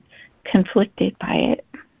being conflicted by it.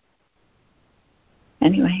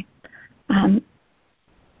 Anyway,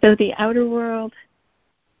 so the outer world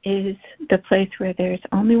is the place where there's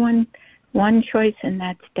only one choice, and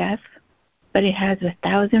that's death, but it has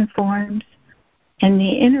 1,000 forms. And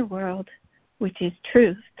the inner world, which is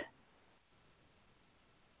truth,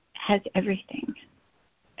 has everything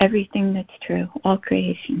that's true, all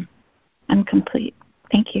creation. I'm complete.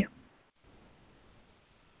 Thank you.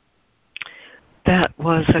 That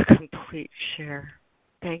was a complete share.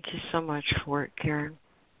 Thank you so much for it, Karen.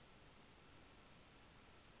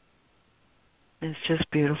 It's just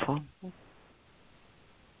beautiful.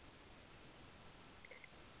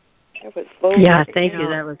 Yeah, thank you.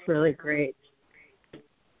 That was really great.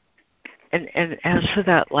 And as for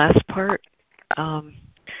that last part,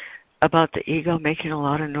 about the ego making a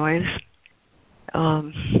lot of noise,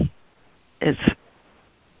 it's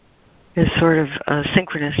sort of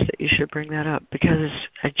synchronous that you should bring that up, because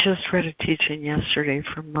I just read a teaching yesterday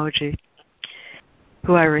from Moji,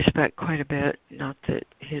 who I respect quite a bit. Not that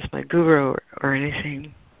he's my guru or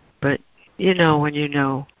anything, but when you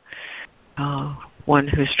know one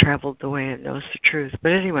who's traveled the way and knows the truth.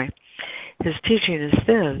 But anyway, his teaching is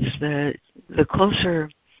this, that the closer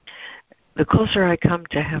I come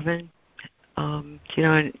to heaven, and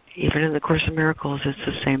even in the Course of Miracles, it's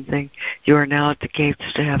the same thing. You are now at the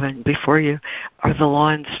gates to heaven. Before you are the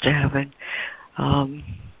lawns to heaven.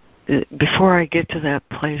 Before I get to that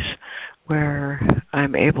place where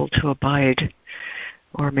I'm able to abide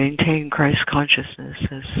or maintain Christ consciousness,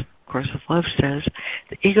 as Course of Love says,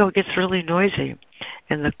 the ego gets really noisy.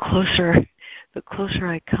 And the closer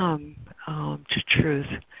I come to truth,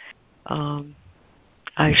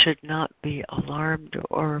 I should not be alarmed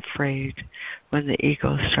or afraid when the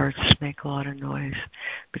ego starts to make a lot of noise,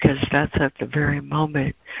 because that's at the very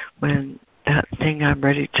moment when that thing I'm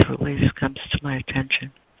ready to release comes to my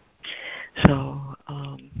attention. So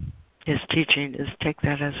his teaching is take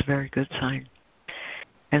that as a very good sign.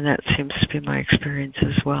 And that seems to be my experience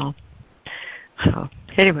as well. So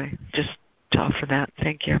anyway, just to offer that.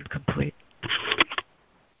 Thank you. I'm complete.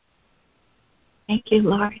 Thank you,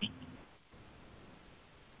 Laurie.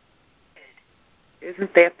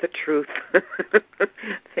 Isn't that the truth?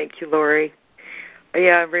 Thank you, Laurie.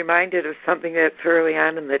 Yeah, I'm reminded of something that's early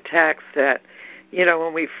on in the text that,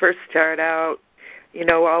 when we first start out,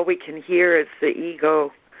 all we can hear is the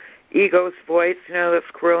ego's voice, the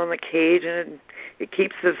squirrel in the cage, and it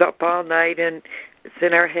keeps us up all night, and it's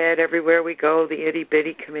in our head everywhere we go, the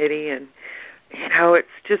itty-bitty committee, and,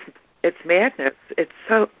 it's madness. It's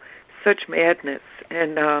such madness.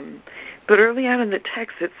 And but early on in the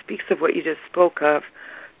text, it speaks of what you just spoke of,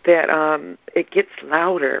 that it gets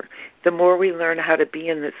louder the more we learn how to be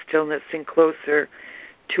in the stillness and closer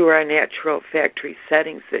to our natural factory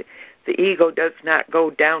settings. The ego does not go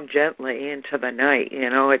down gently into the night.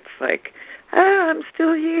 It's like, I'm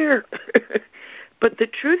still here. But the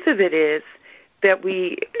truth of it is that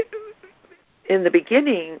we, in the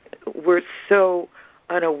beginning, were so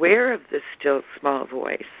unaware of the still small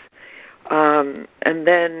voice. And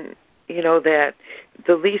then, that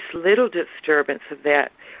the least little disturbance of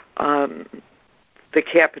that, the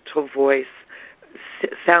capital voice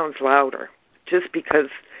sounds louder, just because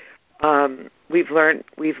we've learned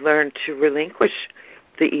to relinquish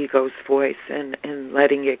the ego's voice, and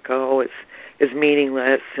letting it go is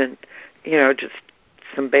meaningless, and just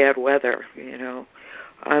some bad weather.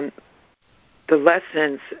 The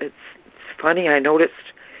lessons. It's funny. I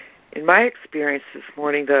noticed in my experience this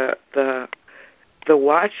morning the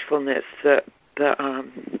watchfulness, it's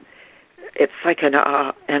like an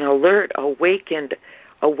alert,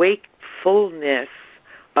 wakefulness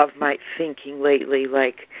of my thinking lately.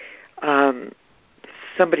 Like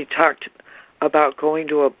somebody talked about going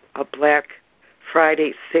to a Black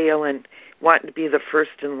Friday sale and wanting to be the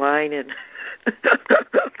first in line, and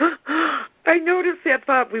I noticed that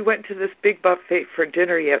thought. We went to this big buffet for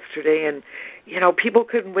dinner yesterday, and people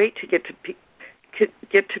couldn't wait to get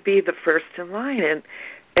to be the first in line,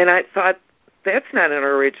 and I thought that's not an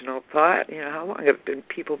original thought. How long have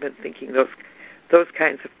people been thinking those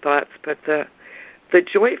kinds of thoughts? But the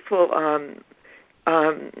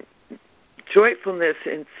joyfulness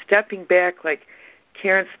in stepping back, like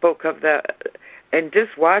Karen spoke of, and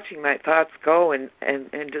just watching my thoughts go and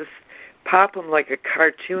just pop them like a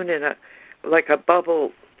cartoon like a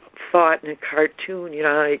bubble thought in a cartoon.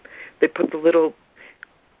 They put the little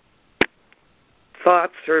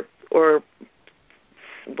thoughts or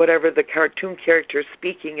whatever the cartoon character is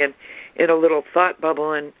speaking in a little thought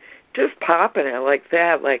bubble, and just popping it like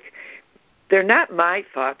that. Like, they're not my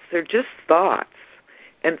thoughts, they're just thoughts.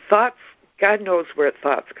 And thoughts, God knows where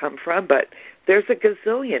thoughts come from, but there's a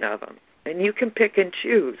gazillion of them, and you can pick and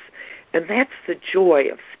choose. And that's the joy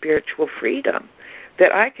of spiritual freedom,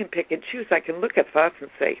 that I can pick and choose. I can look at thoughts and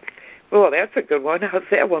say, well, that's a good one. How's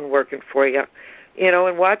that one working for you?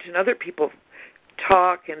 And watching other people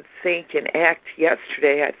talk and think and act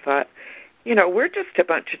yesterday, I thought, we're just a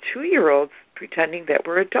bunch of 2-year-olds pretending that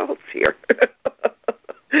we're adults here.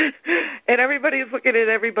 And everybody's looking at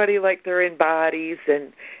everybody like they're in bodies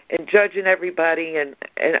and judging everybody. And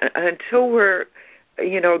until we're,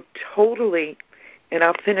 totally, and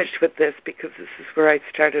I'll finish with this because this is where I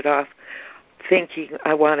started off thinking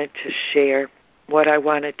I wanted to share. What I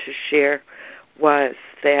wanted to share was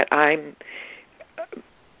that I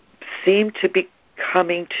seem to be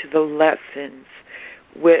coming to the lessons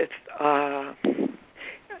with an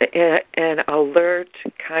alert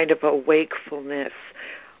kind of a wakefulness,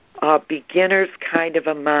 a beginner's kind of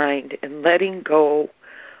a mind, and letting go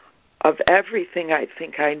of everything I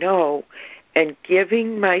think I know and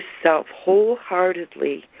giving myself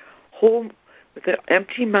wholeheartedly, with an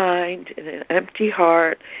empty mind and an empty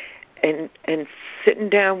heart, and sitting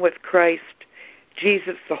down with Christ,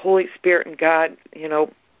 Jesus, the Holy Spirit, and God,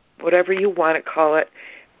 whatever you want to call it.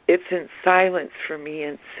 It's in silence for me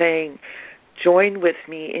and saying, join with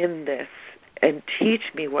me in this and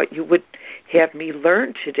teach me what you would have me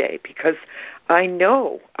learn today, because I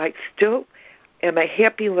know I still am a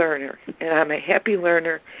happy learner, and I'm a happy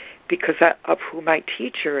learner because of who my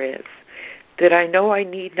teacher is, that I know I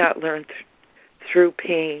need not learn through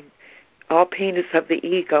pain. All pain is of the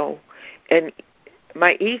ego, and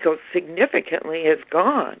my ego significantly is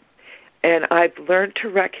gone, and I've learned to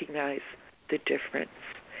recognize the difference.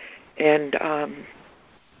 And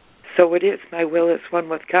so it is, my will is one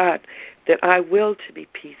with God, that I will to be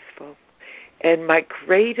peaceful. And my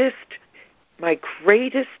greatest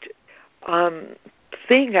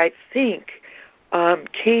thing, I think,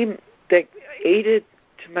 came that aided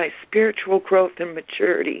to my spiritual growth and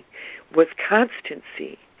maturity was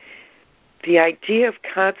constancy. The idea of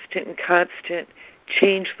constant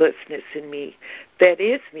changelessness in me, that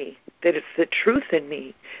is me, that it's the truth in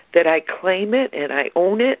me, that I claim it and I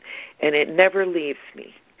own it, and it never leaves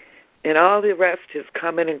me. And all the rest is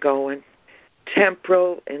coming and going,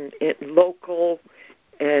 temporal and local,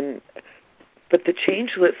 but the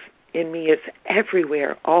changeless in me is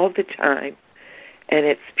everywhere all the time, and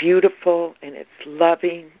it's beautiful, and it's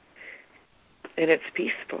loving, and it's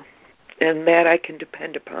peaceful. And that I can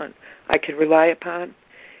depend upon, I can rely upon,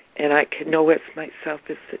 and I can know as myself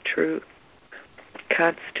as the truth.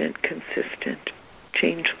 Constant, consistent,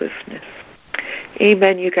 changelessness.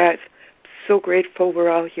 Amen, you guys. So grateful we're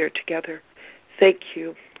all here together. Thank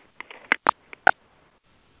you.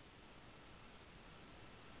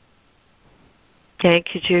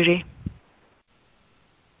 Thank you, Judy.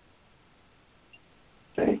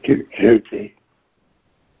 Thank you, Judy.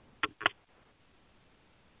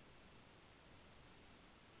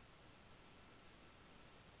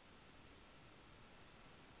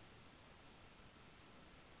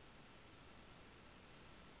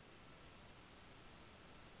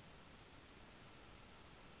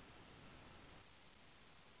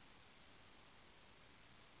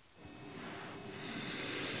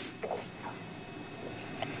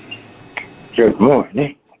 Good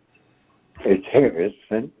morning. It's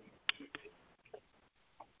Harrison.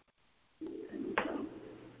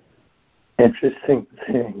 Interesting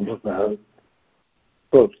thing about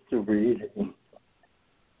both the reading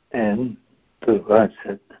and the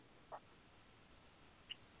lesson.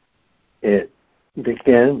 It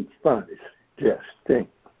begins by suggesting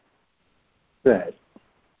that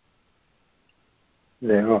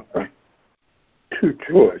there are two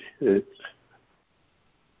choices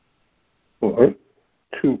or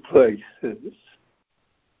two places,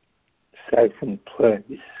 second place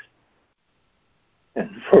and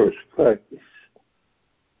first place,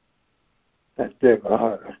 that there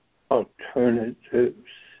are alternatives.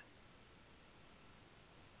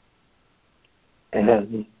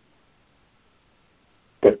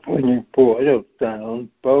 But when you boil down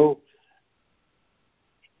both,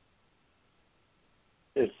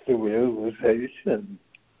 it's the realization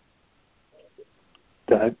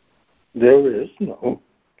that there is no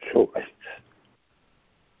choice.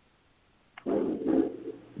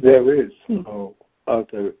 There is no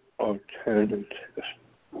other alternative.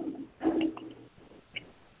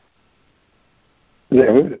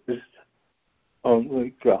 There is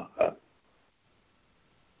only God.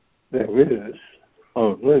 There is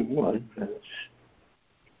only oneness.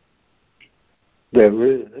 There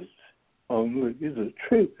is only the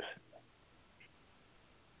truth.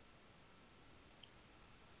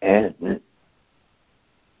 And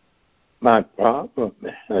my problem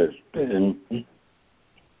has been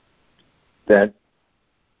that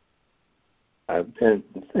I've been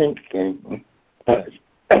thinking that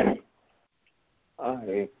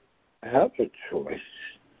I have a choice.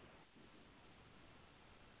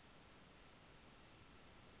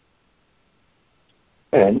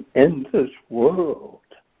 And in this world,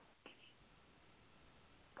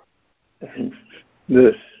 and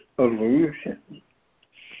this illusion,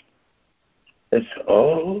 it's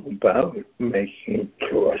all about making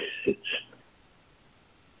choices.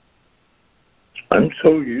 I'm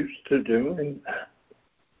so used to doing that.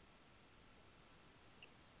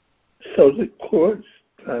 So the Course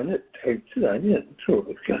kind of takes that into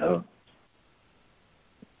account.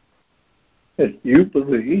 If you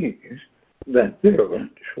believe that there are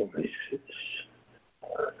choices,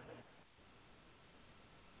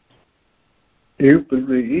 you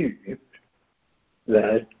believe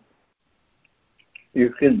that you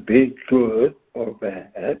can be good or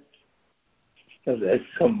bad, or that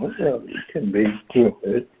someone else can be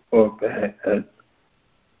good or bad.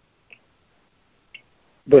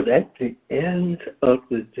 But at the end of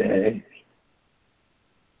the day,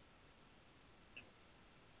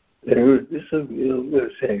 there is a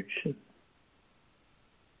realization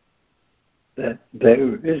that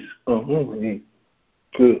there is only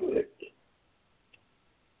good.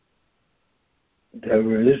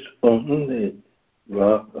 There is only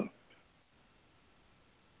love.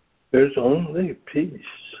 There's only peace.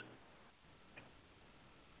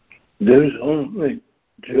 There's only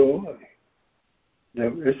joy.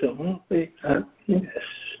 There is only happiness.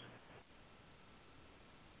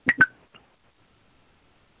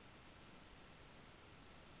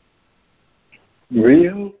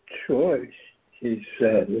 Real choice, he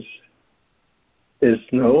says, is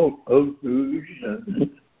no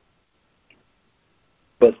illusion,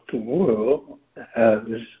 but the world has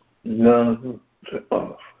none to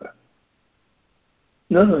offer.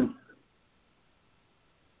 None.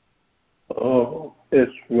 All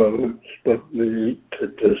its roads but lead to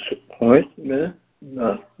disappointment,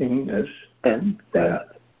 nothingness, and death.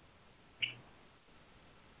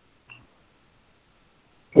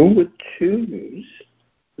 Who would choose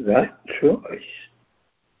that choice?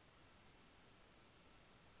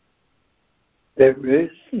 There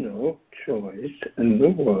is no choice in the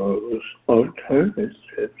world's alternatives.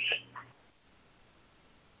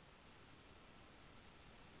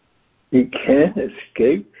 You can't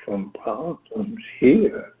escape from problems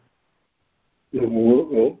here. The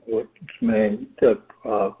world was made that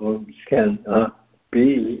problems cannot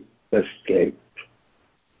be escaped.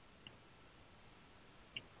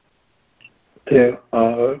 There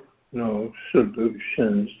are no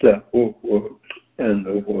solutions that will work in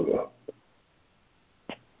the world.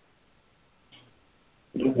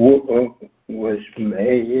 The world was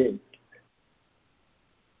made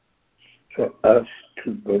for us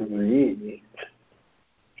to believe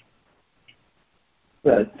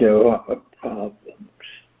that there are problems.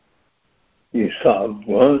 You solve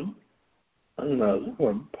one, another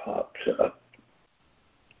one pops up.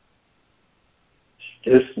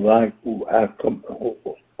 It's just like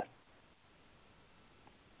whack-a-mole.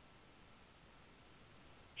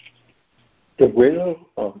 The real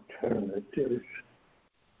alternative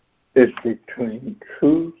is between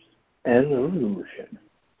truth and illusion.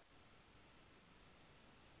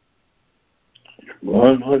 It's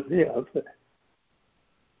one or the other.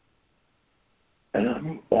 And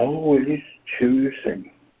I'm always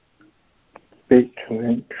choosing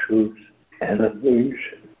between truth and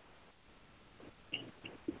illusion.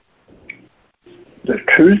 The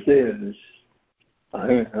truth is,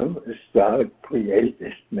 I am as God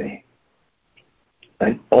created me.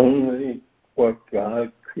 And only what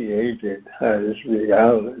God created has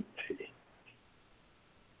reality.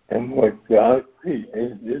 And what God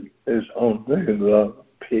created is only love,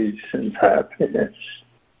 peace, and happiness.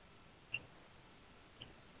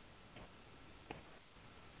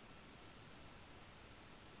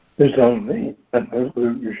 is only an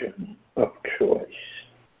illusion of choice.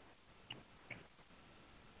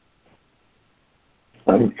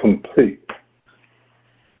 I'm complete.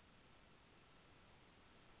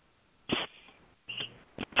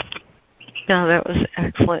 No, that was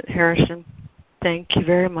excellent, Harrison. Thank you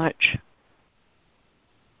very much.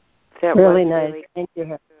 That Really was nice. really Thank you,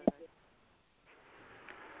 Harrison.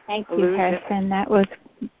 Thank you, Illusion. Harrison. That was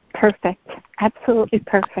perfect. Absolutely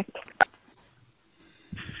perfect.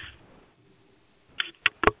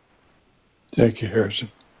 Thank you,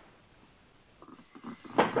 Harrison.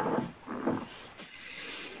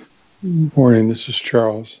 Good morning, this is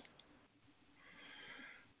Charles.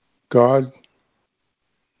 God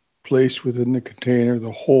placed within the container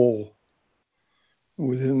the whole.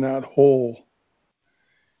 Within that whole,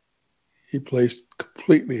 He placed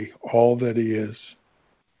completely all that He is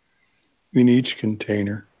in each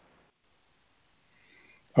container.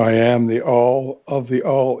 I am the all of the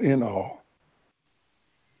all in all.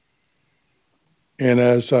 And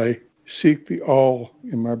as I seek the all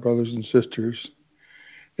in my brothers and sisters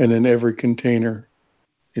and in every container,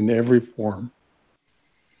 in every form,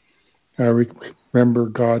 I remember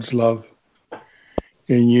God's love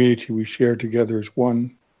and unity we share together as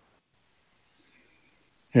one.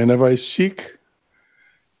 And if I seek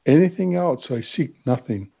anything else, I seek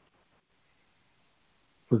nothing.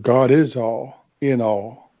 For God is all, in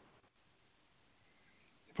all.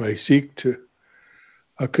 If I seek to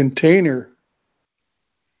a container,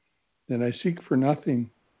 then I seek for nothing.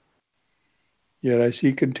 Yet I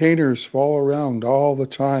see containers fall around all the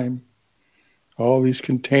time. All these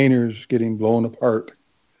containers getting blown apart.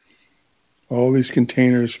 All these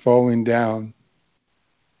containers falling down.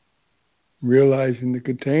 Realizing the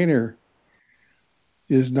container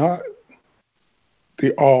is not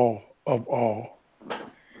the all of all.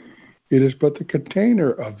 It is but the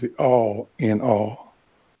container of the all in all.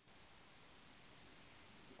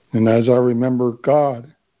 And as I remember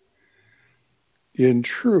God in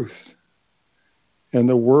truth, and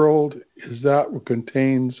the world is that which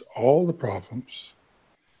contains all the problems,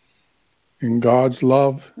 and God's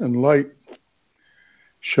love and light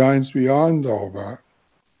shines beyond all that.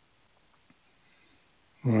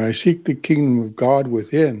 When I seek the kingdom of God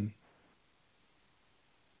within,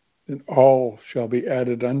 then all shall be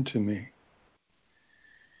added unto me.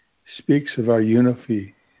 Speaks of our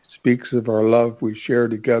unity, speaks of our love we share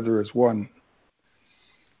together as one,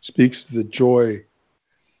 speaks of the joy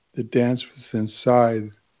that dances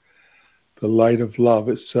inside the light of love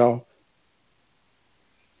itself.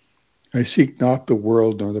 I seek not the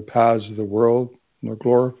world nor the paths of the world, nor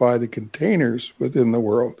glorify the containers within the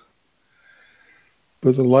world,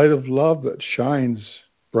 but the light of love that shines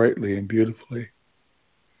brightly and beautifully.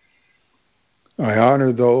 I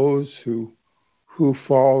honor those who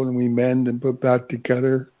fall and we mend and put back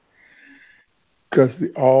together, because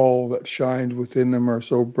the all that shines within them are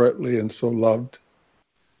so brightly and so loved.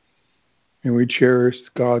 And we cherish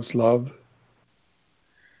God's love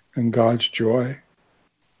and God's joy.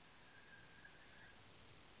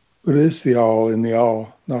 But it is the all in the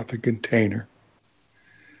all, not the container.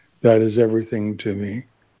 That is everything to me.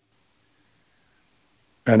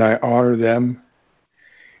 And I honor them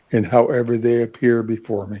in however they appear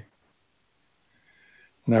before me.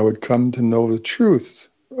 And I would come to know the truth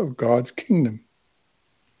of God's kingdom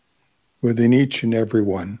within each and every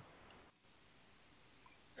one.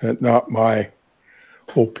 And not my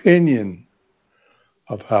opinion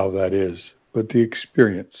of how that is, but the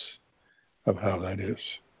experience of how that is.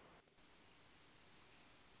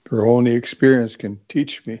 For only experience can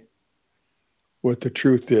teach me what the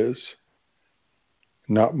truth is,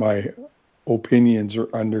 not my opinions or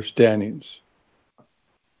understandings.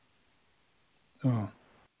 Oh.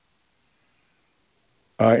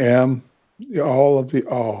 I am the all of the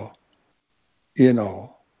all, in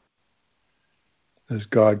all, as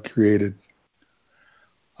God created.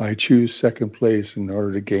 I choose second place in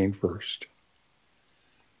order to gain first.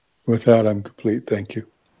 With that, I'm complete. Thank you.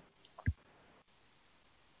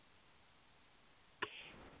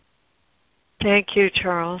 Thank you,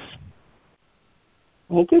 Charles.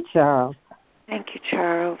 Thank you, Charles. Thank you,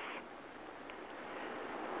 Charles.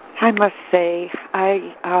 I must say,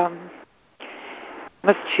 I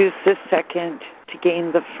must choose this second to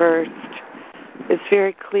gain the first. It's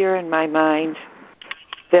very clear in my mind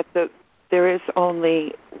that there is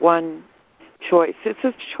only one choice. It's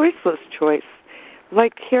a choiceless choice,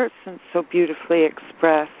 like Harrison so beautifully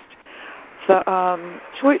expressed. The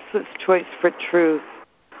choiceless choice for truth,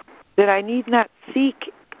 that I need not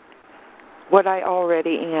seek what I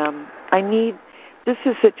already am. This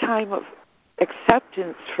is a time of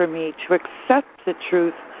acceptance for me, to accept the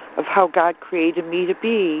truth of how God created me to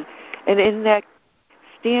be. And in that,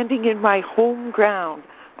 standing in my home ground,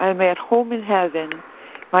 I'm at home in heaven,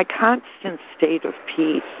 my constant state of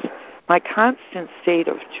peace, my constant state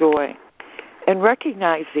of joy, and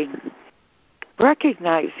recognizing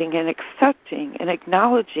and accepting and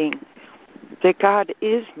acknowledging that God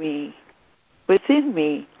is me, within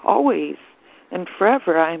me, always and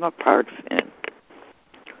forever. I am a part of Him.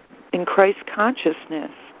 In Christ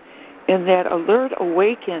consciousness, in that alert,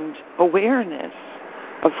 awakened awareness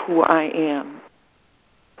of who I am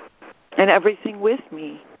and everything with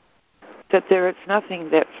me, that there is nothing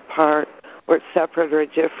that's apart or separate or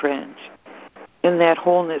different, in that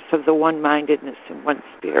wholeness of the one-mindedness in one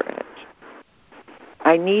spirit.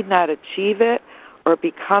 I need not achieve it or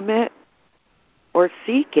become it or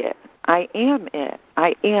seek it. I am it.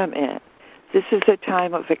 I am it. This is a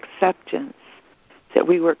time of acceptance that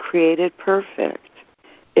we were created perfect.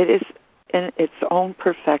 It is in its own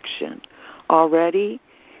perfection already,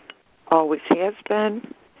 always has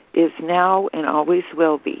been, is now, and always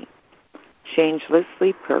will be.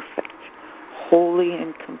 Changelessly perfect, holy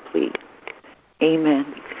and complete.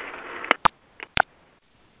 Amen.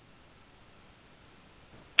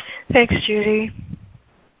 Thanks, Judy.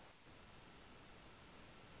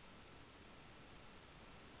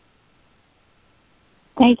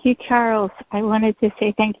 Thank you, Charles. I wanted to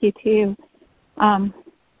say thank you to you. I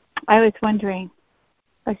was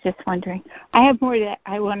just wondering. I have more that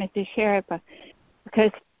I wanted to share, but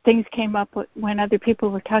because things came up when other people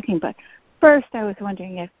were talking. But first, I was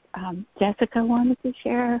wondering if Jessica wanted to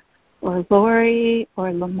share, or Lori,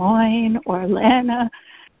 or Lemoyne, or Lana.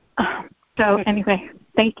 So anyway,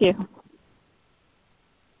 thank you.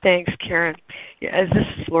 Thanks, Karen. Yeah, this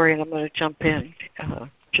is Lori, and I'm going to jump in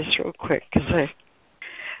just real quick because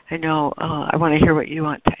I know I want to hear what you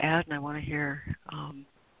want to add, and I want to hear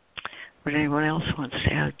what anyone else wants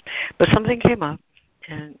to add. But something came up,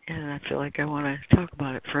 and I feel like I want to talk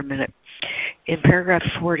about it for a minute. In paragraph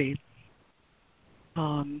 40,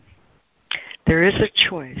 there is a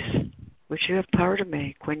choice which you have power to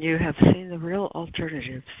make when you have seen the real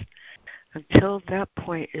alternatives. Until that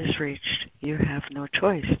point is reached, you have no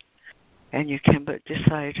choice, and you can but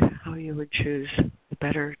decide how you would choose the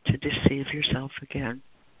better to deceive yourself again.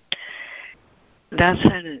 That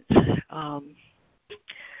sentence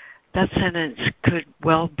could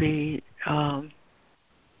well be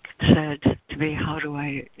said to be, how do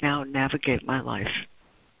I now navigate my life?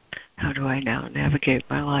 How do I now navigate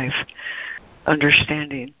my life?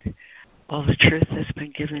 Understanding all the truth that's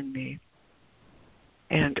been given me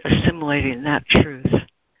and assimilating that truth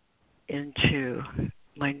into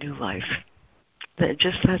my new life.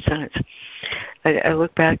 Just that sentence. I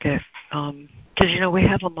look back at, because, we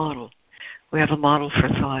have a model. We have a model for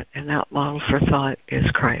thought, and that model for thought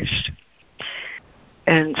is Christ.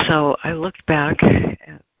 And so I looked back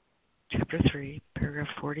at chapter 3, paragraph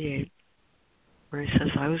 48, where he says,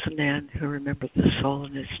 I was a man who remembered the soul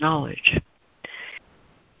and its knowledge.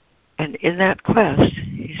 And in that quest,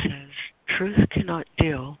 he says, truth cannot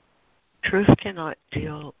deal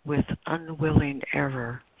with unwilling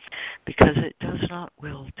error, because it does not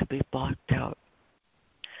will to be blocked out.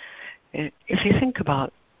 And if you think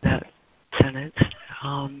about that sentence,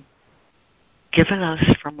 given us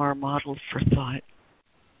from our model for thought,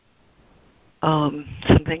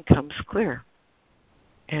 something comes clear.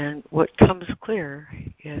 And what comes clear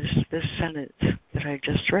is this sentence that I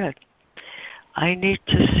just read. I need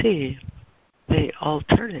to see the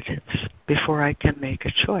alternatives before I can make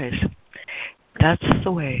a choice. That's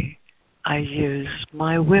the way I use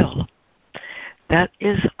my will. That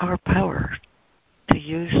is our power, to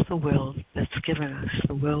use the will that's given us,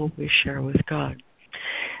 the will we share with God.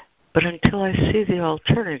 But until I see the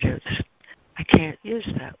alternatives, I can't use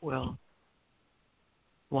that will.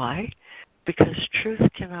 Why? Because truth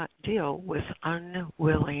cannot deal with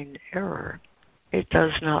unwilling error. It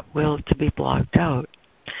does not will to be blocked out.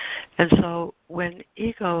 And so when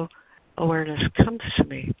ego awareness comes to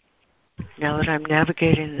me, now that I'm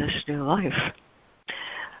navigating this new life,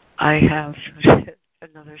 I have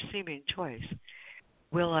another seeming choice.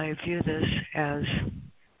 Will I view this as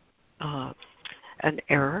an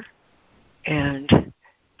error and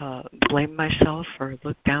blame myself or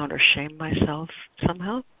look down or shame myself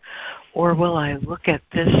somehow? Or will I look at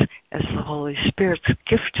this as the Holy Spirit's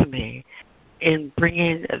gift to me in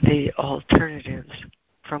bringing the alternatives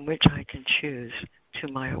from which I can choose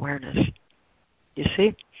to my awareness? You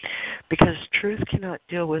see? Because truth cannot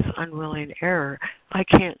deal with unwilling error, I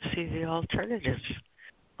can't see the alternatives.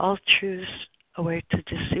 I'll choose a way to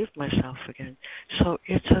deceive myself again. So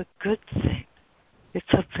it's a good thing.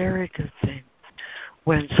 It's a very good thing.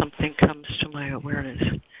 when something comes to my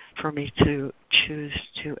awareness, for me to choose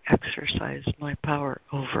to exercise my power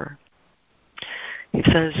over. He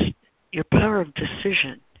says, your power of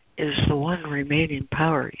decision is the one remaining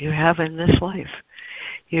power you have in this life.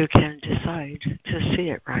 You can decide to see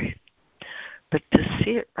it right. But to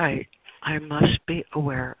see it right, I must be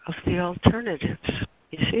aware of the alternatives.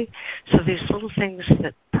 You see? So these little things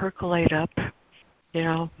that percolate up,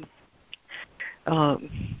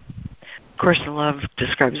 Course in Love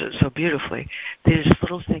describes it so beautifully. These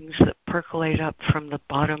little things that percolate up from the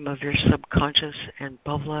bottom of your subconscious and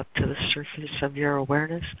bubble up to the surface of your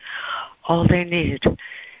awareness, all they need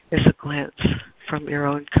is a glance from your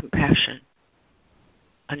own compassion,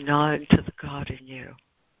 a nod to the God in you,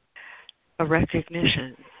 a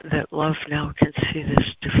recognition that love now can see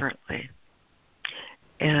this differently.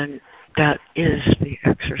 And that is the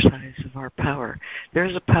exercise of our power.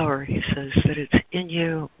 There's a power, he says, that it's in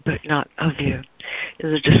you but not of you.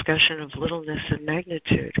 In the discussion of littleness and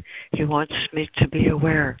magnitude, he wants me to be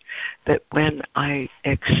aware that when I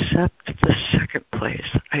accept the second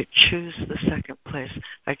place, I choose the second place,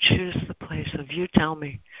 I choose the place of you tell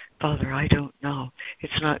me, Father, I don't know.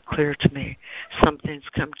 It's not clear to me. Something's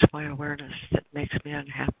come to my awareness that makes me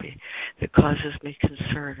unhappy, that causes me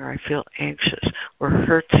concern, or I feel anxious, or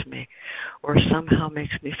hurts me, or somehow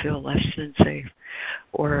makes me feel less than safe,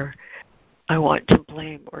 or I want to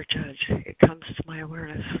blame or judge. It comes to my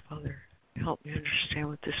awareness, Father, help me understand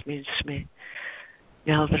what this means to me.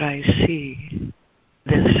 Now that I see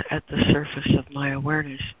this at the surface of my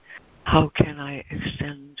awareness, how can I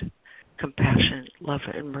extend compassion, love,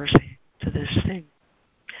 and mercy to this thing?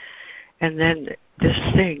 And then this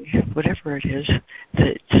thing, whatever it is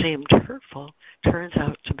that seemed hurtful, turns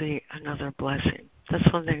out to be another blessing.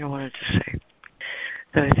 That's one thing I wanted to say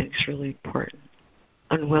that I think is really important.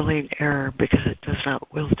 Unwilling error, because it does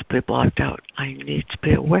not will to be blocked out. I need to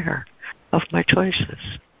be aware of my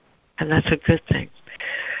choices, and that's a good thing.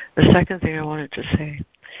 The second thing I wanted to say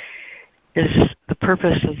is the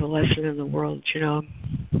purpose of the lesson in the world.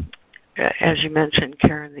 As you mentioned,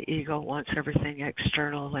 Karen, the ego wants everything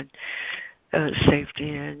external and safety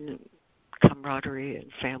and camaraderie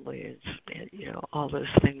and family and all those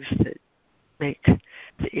things that make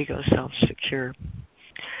the ego self secure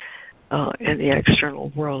in the external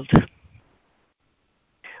world.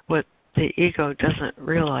 What the ego doesn't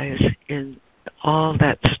realize in all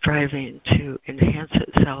that striving to enhance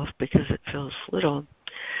itself because it feels little,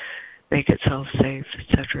 make itself safe,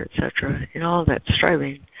 etc., in all that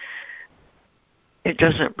striving, it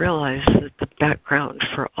doesn't realize that the background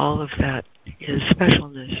for all of that is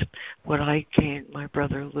specialness. What I gain, my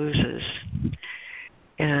brother loses.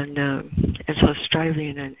 And so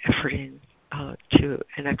striving and efforting to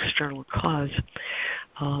an external cause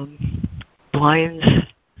blinds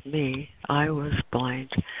me. I was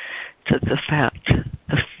blind to the fact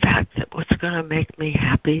that what's going to make me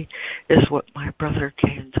happy is what my brother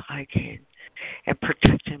gains, I gain. And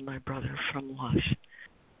protecting my brother from loss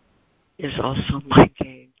is also my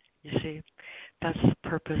gain. You see, that's the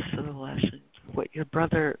purpose of the lesson. What your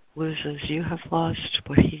brother loses, you have lost.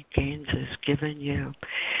 What he gains is given you.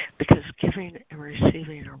 Because giving and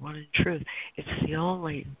receiving are one in truth. It's the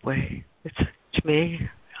only way. It's, to me,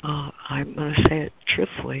 I'm going to say it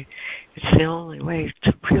truthfully, it's the only way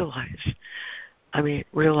to realize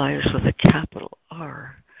with a capital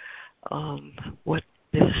R, what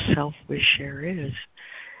this self we share is.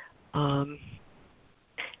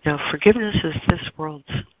 Forgiveness is this world's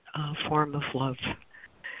form of love.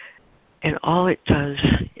 And all it does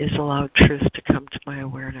is allow truth to come to my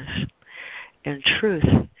awareness. And truth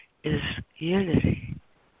is unity.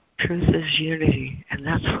 Truth is unity. And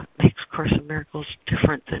that's what makes Course in Miracles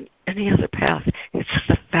different than any other path. It's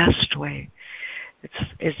the fast way.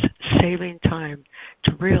 It's saving time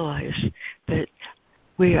to realize that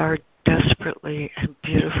we are desperately and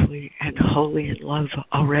beautifully and wholly in love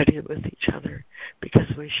already with each other because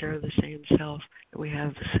we share the same self and we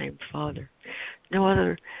have the same Father. No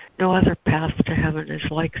other path to heaven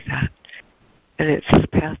is like that. And it's the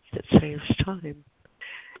path that saves time.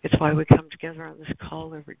 It's why we come together on this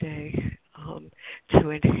call every day to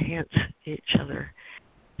enhance each other.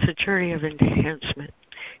 It's a journey of enhancement.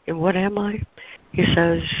 And what am I? He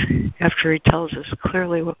says, after he tells us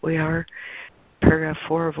clearly what we are, paragraph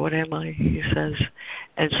 4 of What Am I? He says,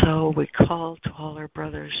 and so we call to all our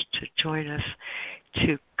brothers to join us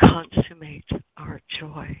to consummate our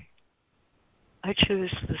joy. I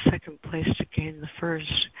choose the second place to gain the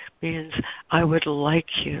first means I would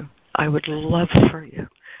like you. I would love for you.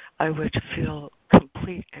 I would feel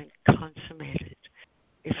complete and consummated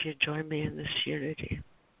if you join me in this unity.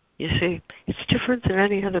 You see, it's different than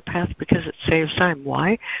any other path because it saves time.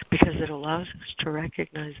 Why? Because it allows us to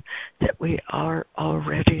recognize that we are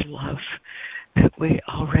already love, that we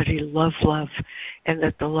already love, and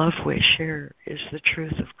that the love we share is the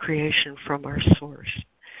truth of creation from our source.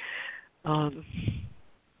 I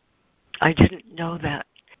didn't know that.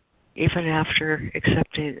 Even after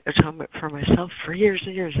accepting atonement for myself for years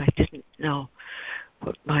and years, I didn't know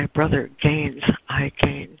what my brother gains, I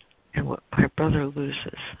gain, and what my brother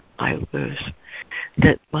loses, I lose.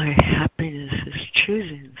 That my happiness is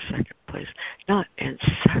choosing the second place, not in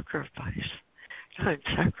sacrifice,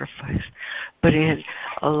 but in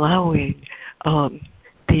allowing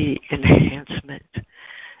the enhancement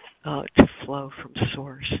to flow from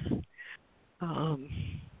source.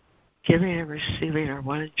 Giving and receiving are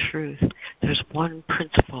one in truth. There's one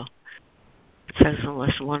principle. It says in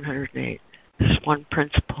Lesson 108, there's one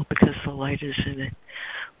principle because the light is in it.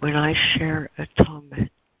 When I share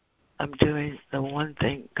atonement, I'm doing the one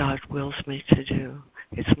thing God wills me to do.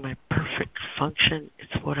 It's my perfect function.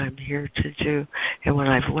 It's what I'm here to do. And when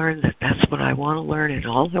I've learned that that's what I want to learn and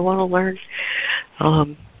all I want to learn,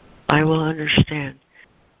 I will understand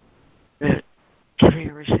that giving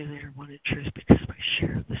and receiving are one in truth because we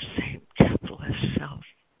share the same capital S self.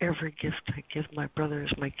 Every gift I give my brother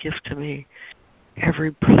is my gift to me.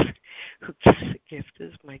 Every brother who gives a gift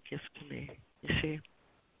is my gift to me. You see?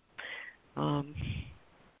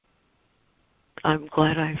 I'm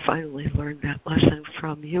glad I finally learned that lesson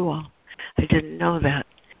from you all. I didn't know that.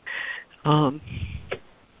 So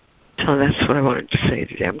that's what I wanted to say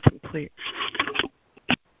today. I'm complete.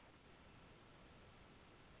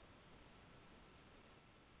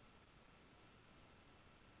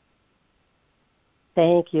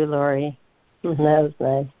 Thank you, Lori. That was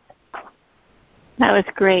nice. That was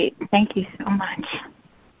great. Thank you so much.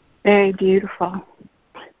 Very beautiful.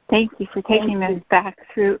 Thank you for taking us back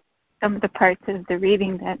through some of the parts of the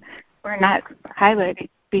reading that were not highlighted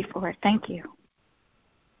before. Thank you.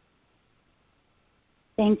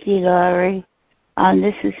 Thank you, Laurie.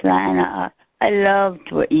 This is Lana. I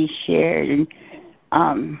loved what you shared,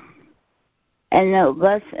 and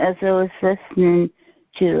as I was listening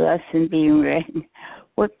to the lesson being read,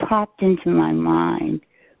 what popped into my mind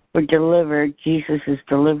were delivered, Jesus'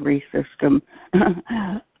 delivery system,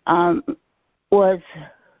 was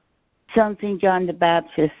something John the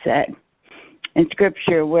Baptist said in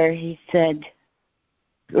Scripture where he said,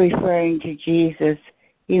 referring to Jesus,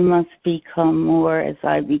 you must become more as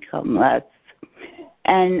I become less.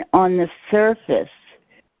 And on the surface,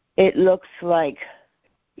 it looks like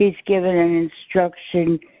he's given an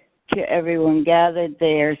instruction to everyone gathered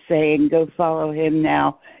there saying, go follow him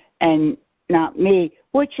now and not me,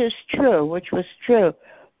 which was true.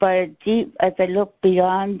 But as I look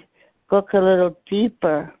a little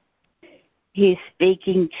deeper, he's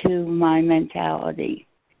speaking to my mentality.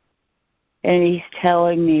 And he's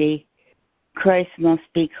telling me Christ must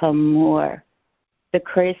become more. The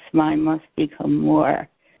Christ mind must become more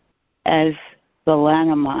as the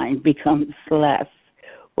Lana mind becomes less,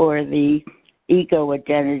 or the ego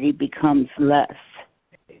identity becomes less.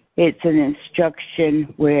 It's an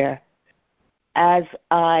instruction where as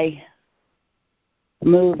I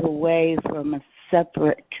move away from a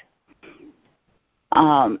separate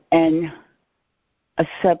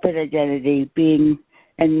identity being,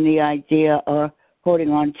 and the idea of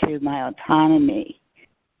holding on to my autonomy,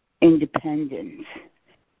 independence,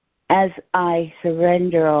 as I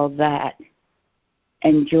surrender all that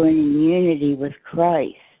and join in unity with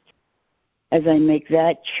Christ, as I make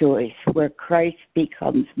that choice where Christ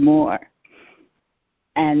becomes more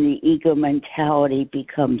and the ego mentality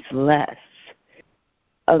becomes less,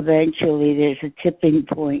 eventually there's a tipping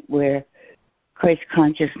point where Christ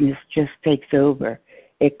consciousness just takes over.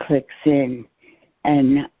 It clicks in,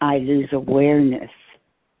 and I lose awareness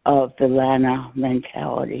of the Lana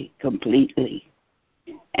mentality completely.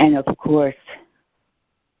 And of course,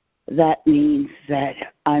 that means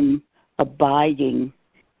that I'm abiding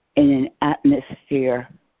in an atmosphere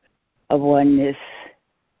of oneness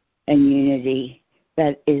and unity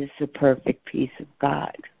that is the perfect peace of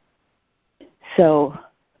God. So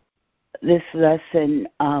this lesson,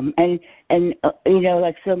 like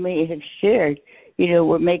so many have shared,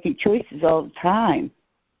 we're making choices all the time.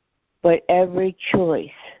 But every choice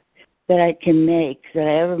that I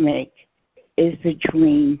ever make, is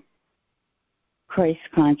between Christ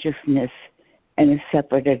consciousness and a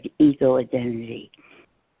separate ego identity.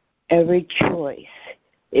 Every choice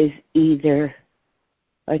is either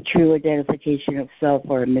a true identification of self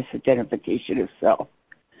or a misidentification of self.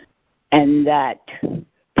 And that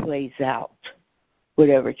plays out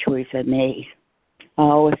whatever choice I made. I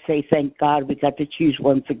always say, thank God we got the choose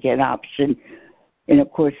once again option. And,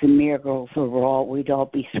 of course, in miracles overall, we'd all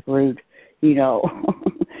be screwed,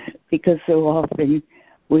 because so often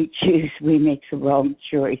we make the wrong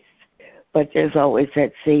choice. But there's always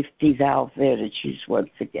that safety valve there to choose once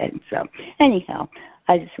again. So, anyhow,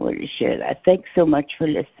 I just wanted to share that. Thanks so much for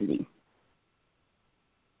listening.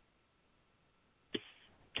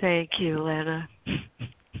 Thank you, Lana.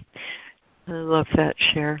 I love that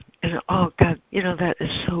share. And, oh, God, that is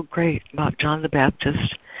so great about John the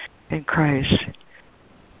Baptist and Christ.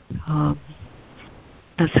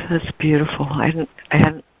 That's beautiful. I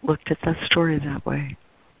hadn't looked at that story that way.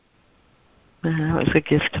 That was a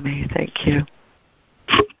gift to me. Thank you.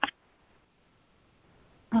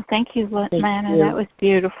 Well, thank you, Lana. That was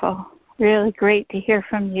beautiful. Really great to hear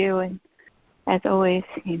from you. And as always,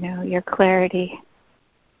 your clarity.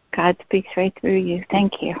 God speaks right through you.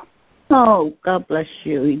 Thank you. Oh, God bless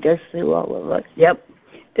you. He does through all of us. Yep.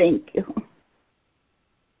 Thank you.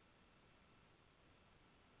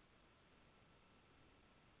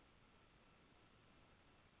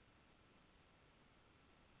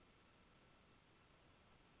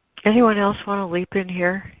 Anyone else want to leap in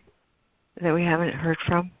here that we haven't heard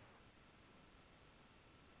from?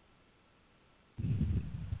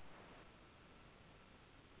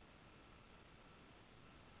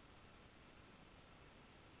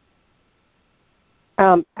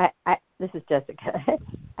 This is Jessica.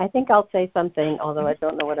 I think I'll say something, although I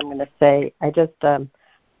don't know what I'm going to say. I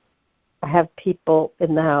have people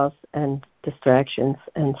in the house and distractions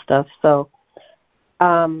and stuff. So,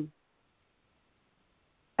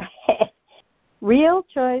 real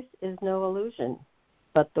choice is no illusion,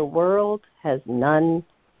 but the world has none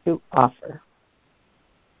to offer.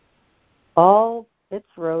 All its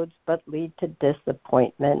roads but lead to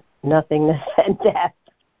disappointment, nothingness, and death.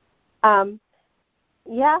 I'm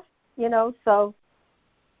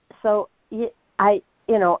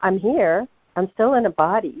here. I'm still in a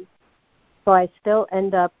body, so I still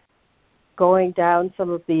end up going down some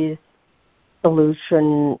of these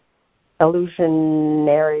illusory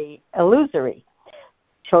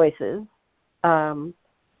choices, and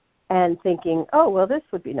thinking, oh, well, this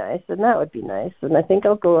would be nice, and that would be nice, and I think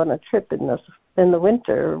I'll go on a trip in the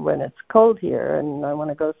winter when it's cold here, and I want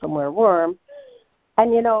to go somewhere warm.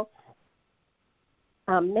 And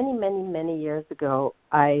many, many, many years ago,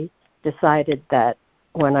 I decided that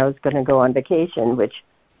when I was going to go on vacation, which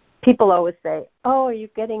people always say, oh, are you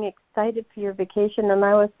getting excited for your vacation? And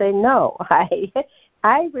I always say, no.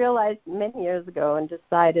 I realized many years ago and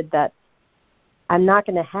decided that I'm not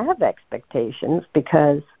going to have expectations,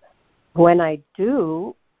 because when I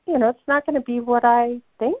do, it's not going to be what I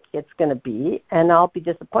think it's going to be, and I'll be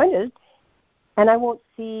disappointed, and I won't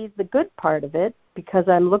see the good part of it because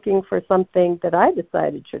I'm looking for something that I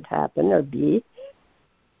decided should happen or be.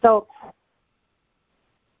 So,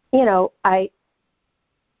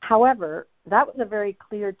 however, that was a very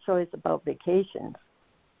clear choice about vacations.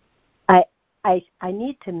 I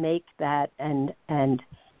need to make that and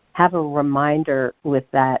have a reminder with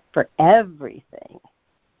that for everything.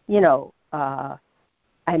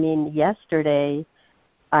 Yesterday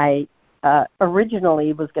I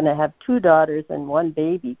originally was going to have 2 daughters and 1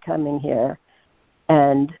 baby coming here,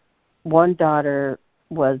 and one daughter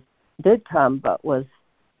did come but was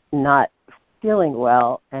not feeling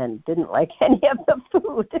well and didn't like any of the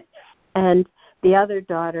food, and the other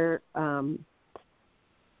daughter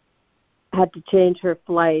had to change her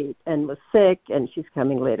flight and was sick, and she's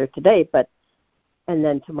coming later today. And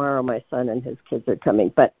then tomorrow my son and his kids are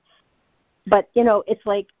coming. But it's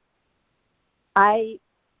like I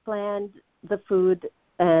planned the food,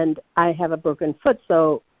 and I have a broken foot,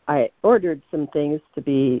 so I ordered some things to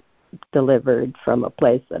be delivered from a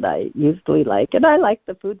place that I usually like, and I like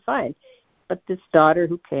the food fine. But this daughter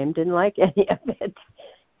who came didn't like any of it.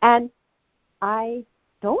 And I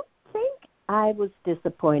don't think I was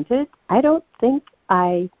disappointed. I don't think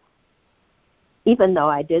even though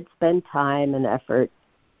I did spend time and effort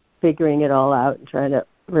figuring it all out and trying to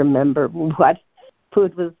remember what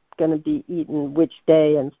food was going to be eaten which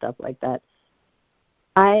day and stuff like that,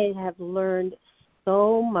 I have learned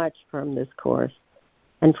so much from this course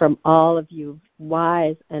and from all of you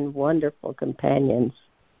wise and wonderful companions.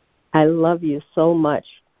 I love you so much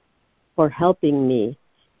for helping me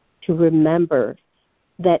to remember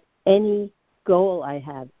that any goal I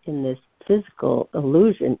have in this physical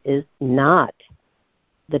illusion is not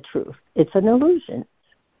the truth. It's an illusion.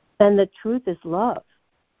 And the truth is love.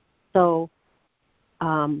 So,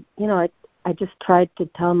 I just tried to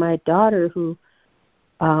tell my daughter, who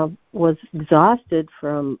was exhausted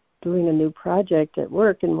from doing a new project at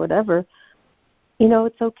work and whatever,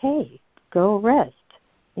 it's okay. Go rest.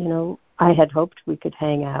 I had hoped we could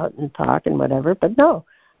hang out and talk and whatever, but no.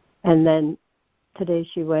 And then today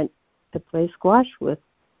she went to play squash with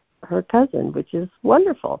her cousin, which is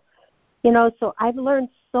wonderful. So I've learned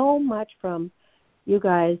so much from you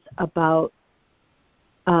guys about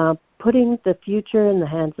putting the future in the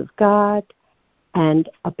hands of God and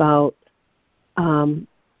about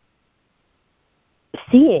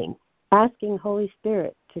asking Holy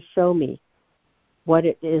Spirit to show me what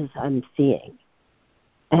it is I'm seeing.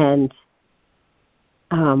 And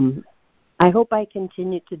I hope I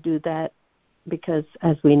continue to do that because,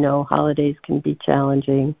 as we know, holidays can be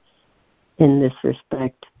challenging in this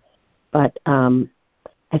respect. But I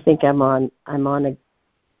think I'm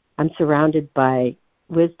surrounded by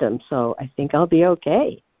wisdom, so I think I'll be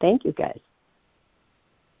okay. Thank you, guys.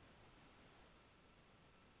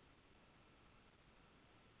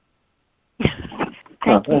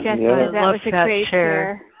 Thank you, Jessica. Yeah. That was a great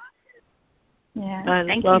share. Yeah,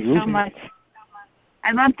 thank you so much.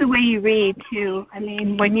 I love the way you read, too. I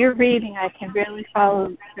mean, when you're reading, I can really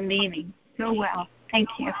follow the meaning so well. Thank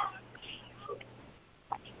you.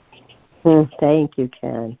 Thank you,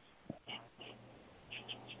 Karen.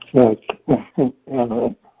 You're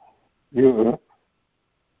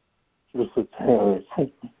just a terrorist.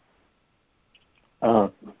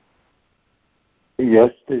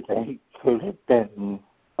 Yesterday could have been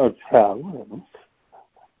a challenge,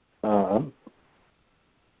 and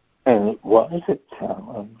it was a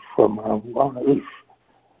challenge for my wife.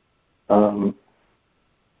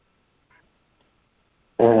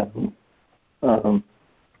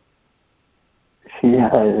 She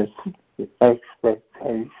has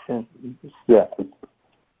expectations that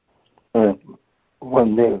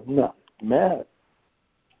when they're not met,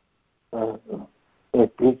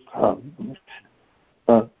 it becomes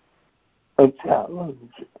a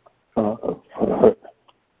challenge for her.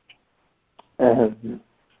 And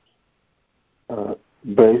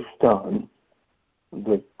based on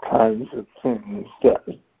the kinds of things that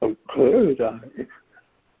occurred,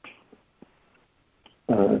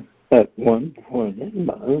 at one point in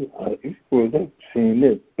my life would have seen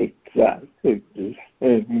it exactly the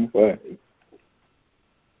same way.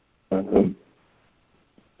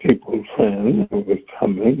 People saying they were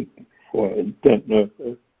coming for dinner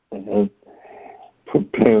and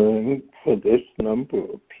preparing for this number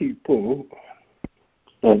of people,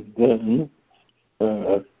 and then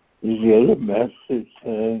you get a message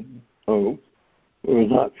saying, "Oh, we're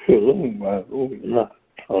not feeling well, we're not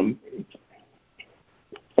coming."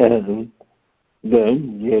 And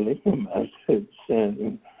then getting a message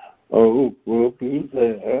saying, "Oh, we'll be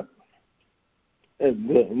there." And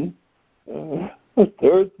then a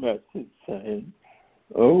third message saying,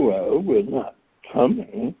 "Oh, well, we're not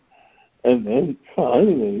coming." And then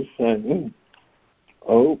finally saying,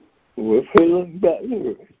 "Oh, we're feeling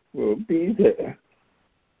better, we'll be there."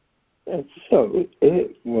 And so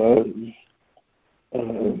it was,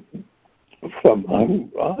 for my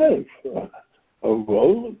wife, a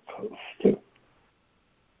roller coaster.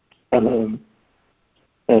 And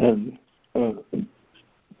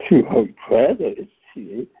to her credit,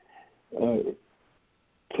 she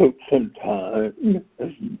took some time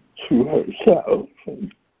to herself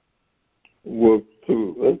and worked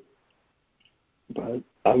through it. But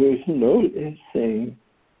I was noticing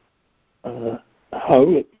how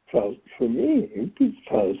it felt for me,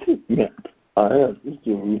 because it meant I had to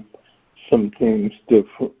do some things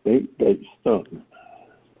differently based on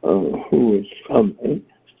who was coming.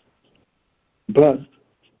 But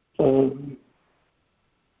through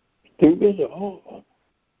it all,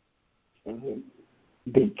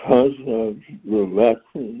 because of the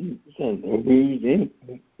lessons and the readings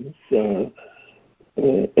in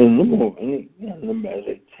the morning and the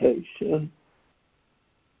meditation,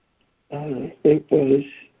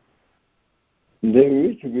 there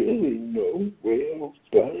is really no will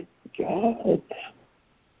but God.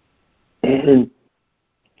 And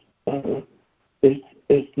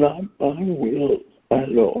it's not my will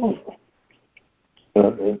at all.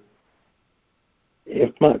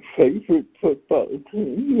 If my favorite football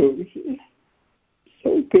team loses,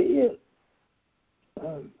 so be it.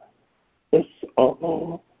 It's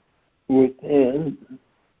all within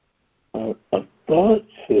a thought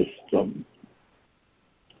system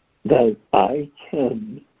that I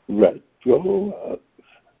can let go of.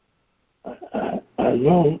 I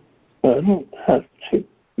don't have to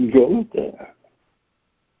go there.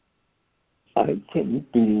 I can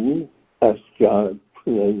be as God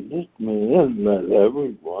created me and let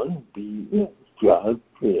everyone be as God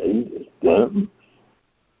created them.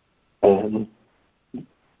 And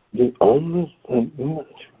the only thing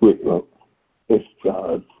that's real is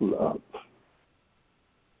God's love.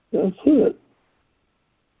 That's it.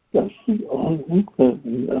 That's the only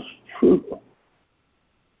thing that's true.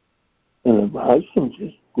 And if I can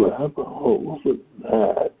just grab a hold of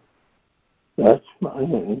that, that's my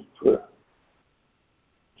answer.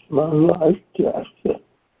 It's my life jacket.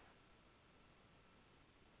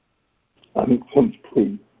 I'm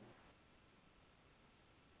complete.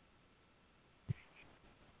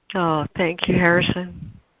 Oh, thank you,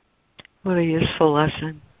 Harrison. What a useful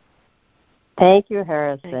lesson. Thank you,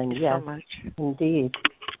 Harrison. Thank you yes, so much. indeed.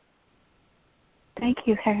 Thank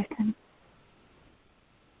you, Harrison.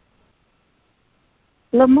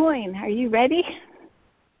 Lemoyne, are you ready?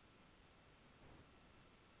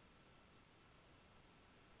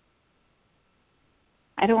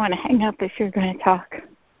 I don't want to hang up if you're going to talk.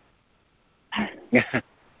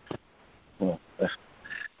 Well,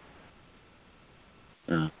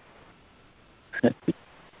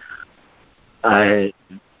 I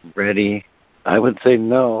ready. I would say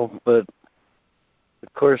no, but the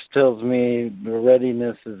Course tells me the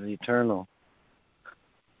readiness is eternal.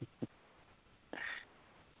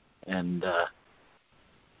 And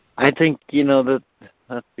I think, that's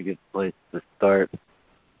a good place to start,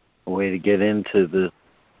 a way to get into this.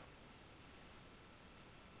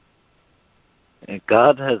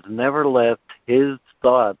 God has never left his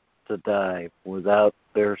thoughts to die without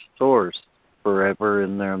their source forever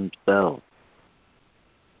in themselves.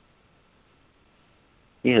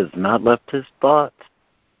 He has not left his thoughts.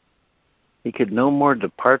 He could no more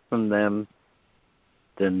depart from them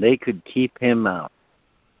than they could keep him out.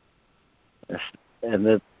 And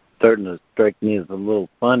that's starting to strike me as a little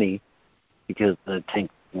funny, because I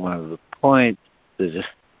think one of the points that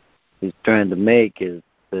he's trying to make is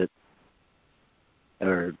that,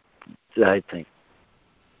 or I think,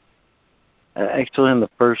 actually in the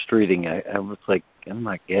first reading, I was like, I'm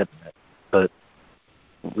not getting it. But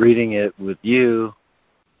reading it with you,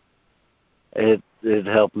 it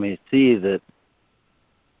helped me see that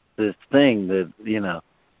this thing that,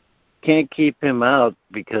 can't keep him out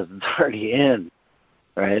because it's already in,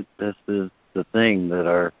 right? This is the thing that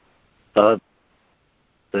our thoughts,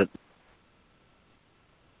 that,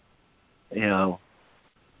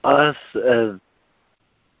 us as,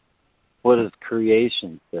 what does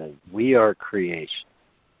creation say? We are creation.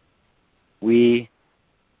 We,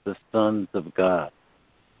 the sons of God,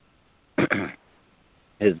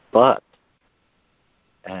 his thoughts.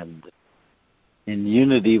 And in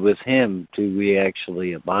unity with him do we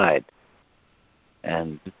actually abide.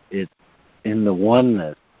 And it's in the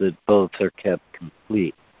oneness that both are kept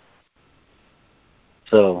complete.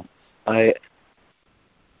 So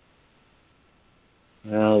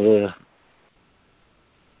the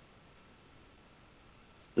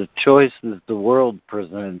choices the world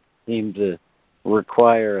presents seem to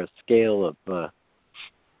require a scale of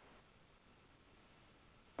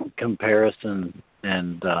comparison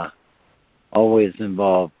and always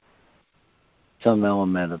involve some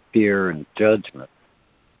element of fear and judgment.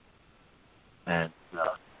 And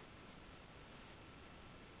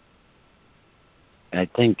I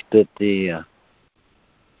think that the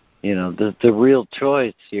real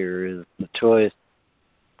choice here is the choice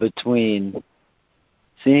between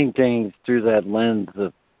seeing things through that lens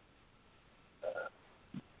of,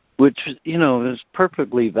 which is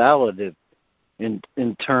perfectly valid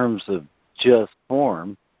in terms of just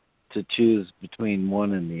form, to choose between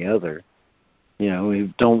one and the other.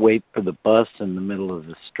 We don't wait for the bus in the middle of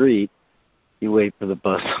the street. You wait for the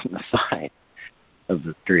bus on the side of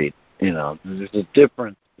the street. There's a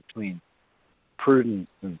difference between prudence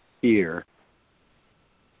and fear,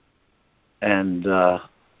 and a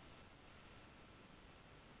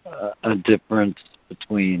difference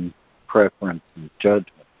between preference and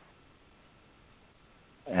judgment.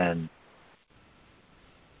 And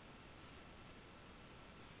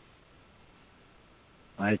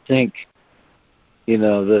I think,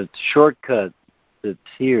 the shortcut that's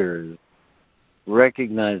here is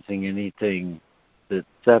recognizing anything that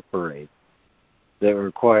separates, that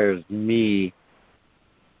requires me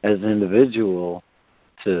as an individual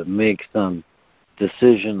to make some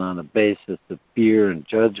decision on a basis of fear and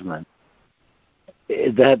judgment.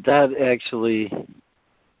 That actually,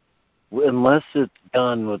 unless it's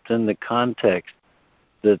done within the context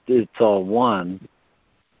that it's all one,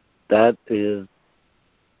 that is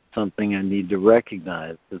something I need to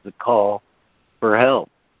recognize as a call for help,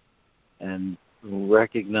 and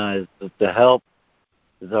recognize that the help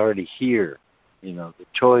is already here. The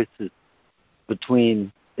choice is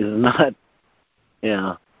not,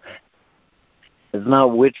 is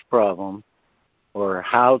not which problem or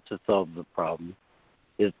how to solve the problem.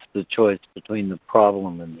 It's the choice between the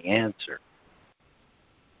problem and the answer.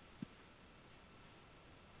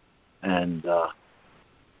 And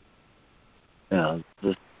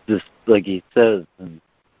this like he says, and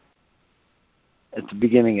at the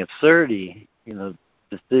beginning of 30,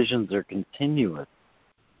 decisions are continuous.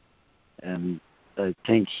 And I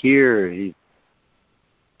think here he's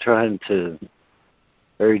trying to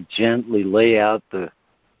very gently lay out the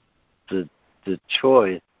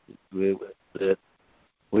choice that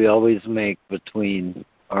we always make between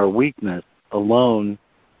our weakness alone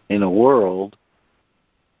in a world,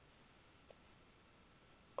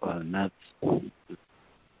 and that's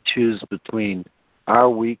choose between our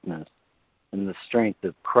weakness and the strength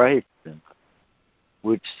of Christ in us,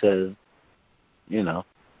 which says,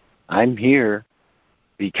 I'm here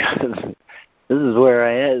because this is where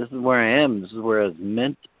I am. This is where I am. This is where I was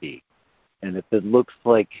meant to be. And if it looks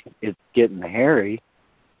like it's getting hairy,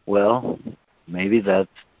 well, maybe that's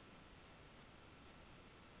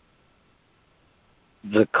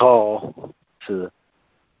the call to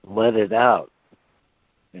let it out,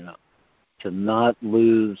 to not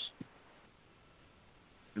lose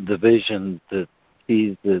the vision that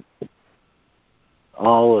sees that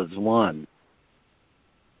all is one,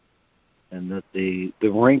 and that the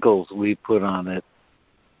wrinkles we put on it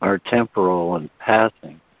are temporal and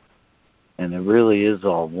passing, and it really is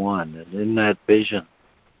all one. And in that vision,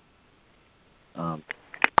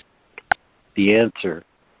 the answer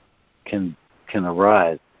can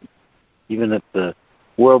arise, even if the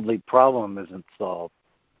worldly problem isn't solved.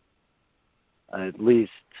 At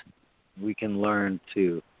least we can learn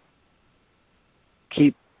to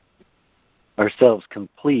keep ourselves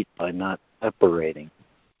complete by not separating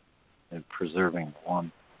and preserving one.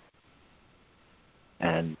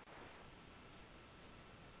 And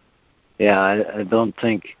I don't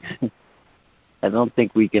think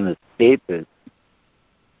we can escape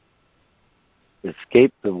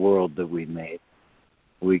the world that we made.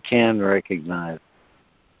 We can recognize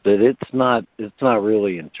that it's not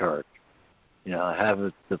really in charge. It has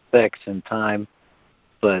its effects in time,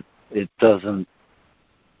 but it doesn't.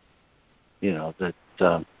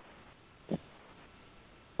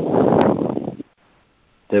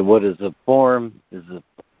 That what is a form is an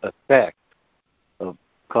effect of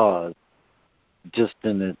cause, just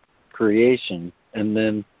in its creation, and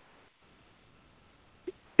then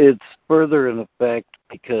it's further in effect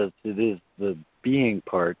because it is the being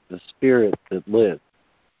part, the spirit that lives.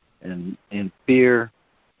 And in fear,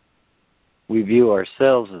 we view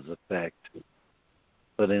ourselves as effect,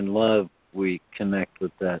 but in love, we connect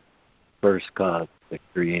with that first cause that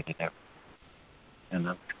created everything. And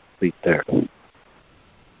I'm complete there.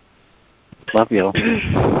 Love you.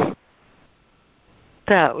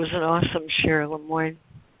 That was an awesome share, Lemoyne.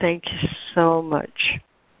 Thank you so much.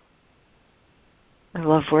 I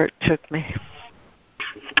love where it took me.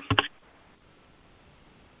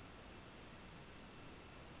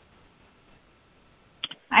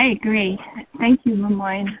 I agree. Thank you,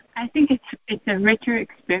 Lemoyne. I think it's a richer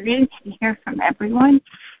experience to hear from everyone.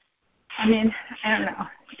 I mean, I don't know.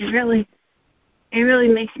 It really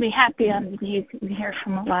makes me happy on the days that we hear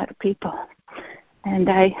from a lot of people. And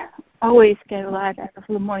I always get a lot out of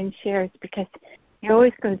Lemoyne's shares because he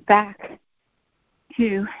always goes back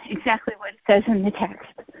to exactly what it says in the text.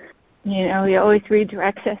 He always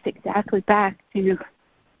redirects us exactly back to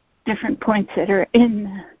different points that are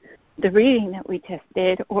in the reading that we just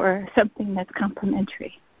did or something that's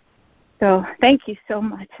complementary. So thank you so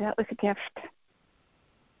much. That was a gift.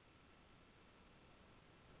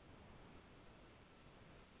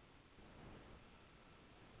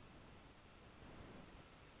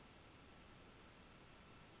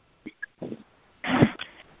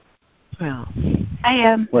 Well,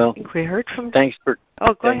 Well, we heard from. Thanks for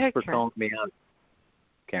Ahead, for Karen. calling me out,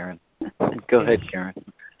 Karen. Go ahead, Karen.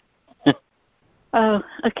 Oh,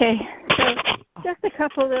 okay. So just a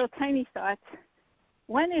couple little tiny thoughts.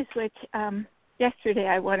 One is which yesterday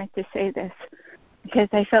I wanted to say this because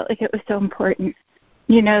I felt like it was so important.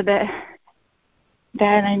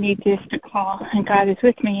 That I need just to call and God is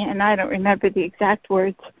with me, and I don't remember the exact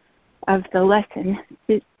words of the lesson.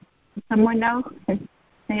 Did someone know? Can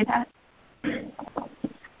say that?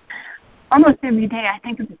 Almost every day I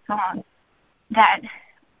think of a song that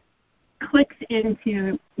clicks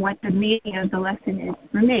into what the meaning of the lesson is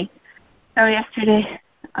for me. So yesterday,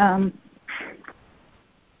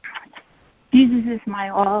 Jesus is my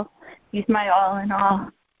all. He's my all in all.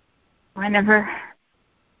 Whenever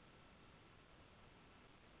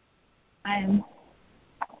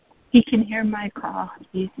he can hear my call.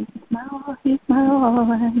 Jesus is my all. He's my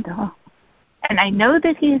all and all. And I know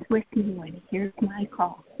that he is with me when he hears my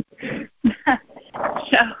call.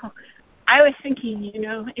 So I was thinking,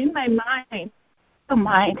 in my mind,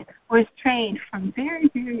 mind was trained from very,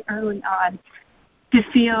 very early on to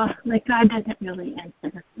feel like God doesn't really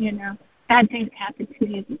answer. Bad things happened to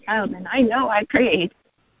me as a child, and I know I prayed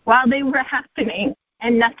while they were happening,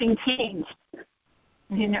 and nothing changed.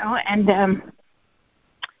 And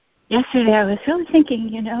yesterday I was really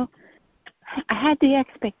thinking, I had the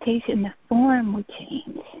expectation the form would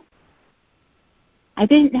change. I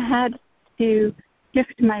didn't know how to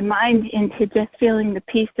shift my mind into just feeling the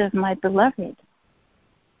peace of my beloved.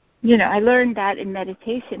 I learned that in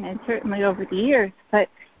meditation and certainly over the years, but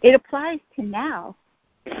it applies to now.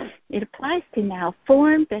 It applies to now.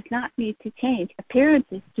 Form does not need to change.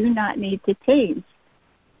 Appearances do not need to change.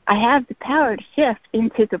 I have the power to shift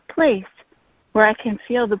into the place where I can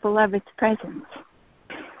feel the beloved's presence.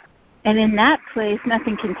 And in that place,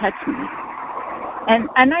 nothing can touch me. And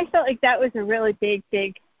I felt like that was a really big,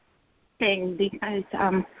 big thing because,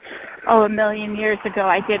 a million years ago,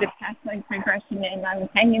 I did a past life regression, and I was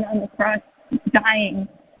hanging on the cross, dying.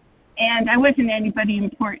 And I wasn't anybody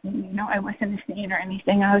important, I wasn't a saint or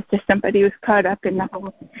anything. I was just somebody who was caught up in the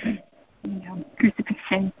whole,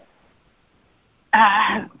 crucifixion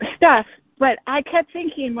stuff. But I kept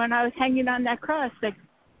thinking when I was hanging on that cross that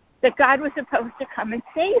God was supposed to come and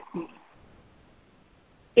save me.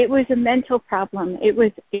 It was a mental problem. It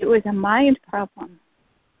was a mind problem.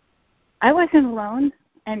 I wasn't alone,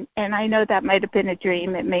 and I know that might have been a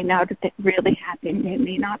dream. It may not have really happened. It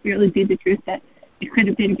may not really be the truth. That it could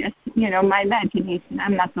have been just, my imagination.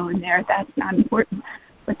 I'm not going there. That's not important.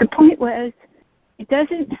 But the point was, it's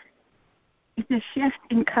a shift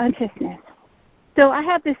in consciousness. So I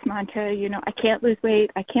have this mantra, I can't lose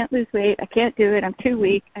weight. I can't lose weight. I can't do it. I'm too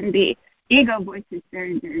weak. And the ego voice is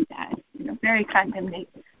very, very bad, very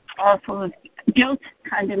condemnation, all full of guilt,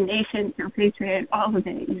 condemnation, self-hatred, all of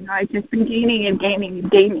it. I've just been gaining and gaining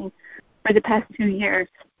and gaining for the past 2 years.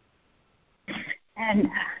 And,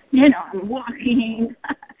 I'm walking.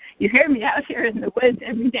 You hear me out here in the woods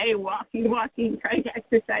every day, walking, trying to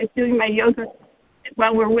exercise, doing my yoga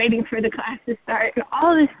while we're waiting for the class to start, and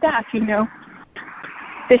all this stuff,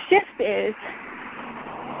 The shift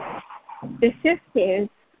is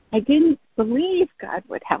I didn't believe God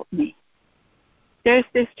would help me. There's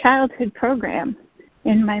this childhood program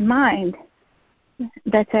in my mind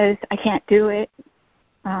that says I can't do it.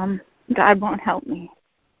 God won't help me.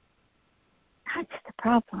 That's the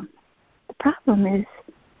problem. The problem is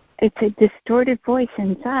it's a distorted voice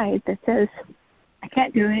inside that says I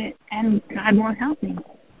can't do it and God won't help me.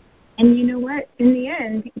 And you know what? In the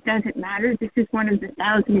end, it doesn't matter. This is one of the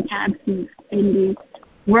 1,000 tabs in the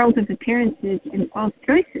world of appearances and false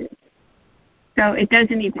choices. So it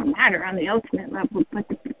doesn't even matter on the ultimate level.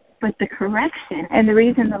 But the correction and the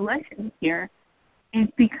reason the lesson here is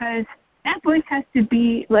because that voice has to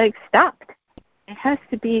be stopped. It has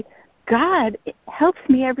to be God helps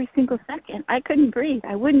me every single second. I couldn't breathe.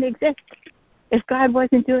 I wouldn't exist if God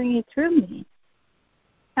wasn't doing it through me.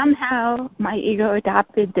 Somehow my ego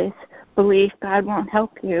adopted this belief God won't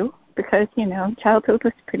help you because, childhood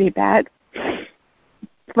was pretty bad.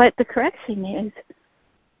 But the correction is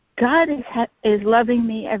God is loving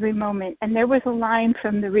me every moment. And there was a line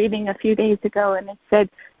from the reading a few days ago, and it said,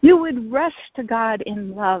 you would rush to God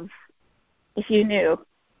in love if you knew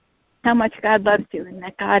how much God loves you and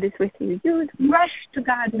that God is with you. You would rush to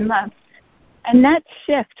God in love. And that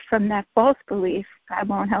shift from that false belief, God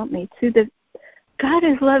won't help me, to the God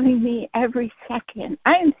is loving me every second.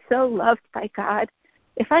 I am so loved by God.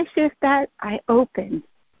 If I shift that, I open.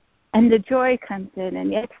 And the joy comes in,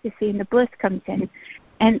 and the ecstasy and the bliss comes in.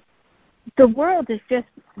 And the world is just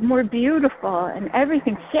more beautiful, and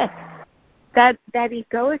everything shifts. That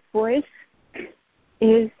egoic voice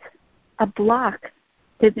is a block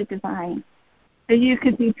to the divine. So you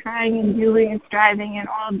could be trying and doing and striving and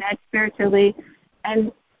all of that spiritually,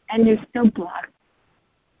 and you're still blocked.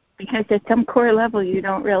 Because at some core level, you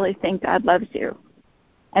don't really think God loves you.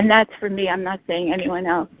 And that's for me. I'm not saying anyone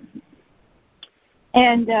else.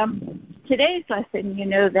 And today's lesson,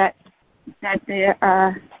 that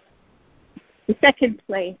the second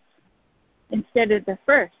place instead of the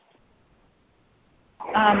first.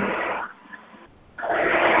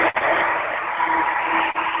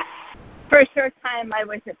 For a short time, I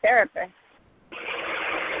was a therapist.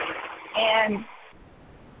 And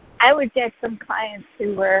I would get some clients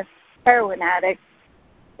who were heroin addicts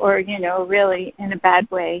or, really in a bad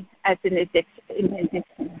way as an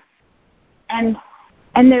addiction.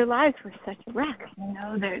 And their lives were such a wreck,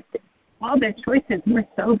 all their choices were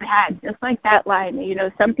so bad, just like that line.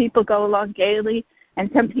 Some people go along gaily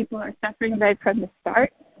and some people are suffering right from the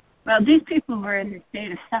start. Well, these people were in a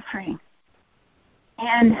state of suffering.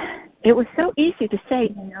 And it was so easy to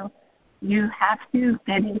say, you have to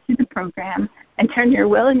get into the program and turn your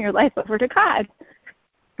will and your life over to God,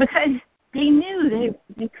 because they knew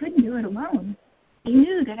they couldn't do it alone. They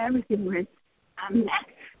knew that everything was a mess.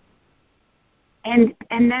 And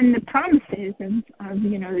then the promises of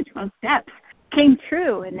the 12 steps came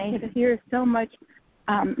true, and they hear so much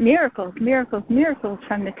miracles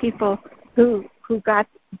from the people who got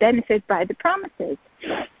benefit by the promises.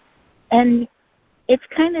 And it's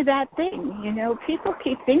kind of that thing, people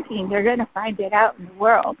keep thinking they're going to find it out in the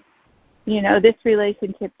world. This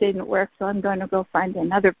relationship didn't work, so I'm going to go find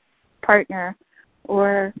another partner,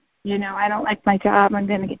 or, I don't like my job, I'm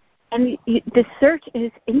going to get, and the search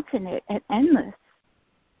is infinite and endless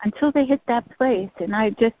until they hit that place. And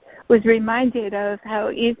I just was reminded of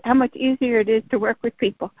how much easier it is to work with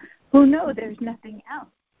people who know there's nothing else.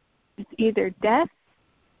 It's either death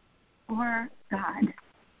or God.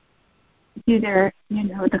 Either,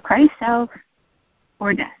 the Christ self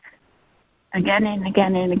or death. Again and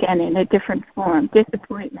again and again in a different form.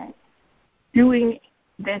 Disappointment. Doing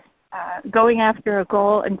this, going after a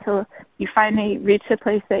goal until you finally reach a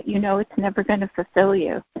place that it's never going to fulfill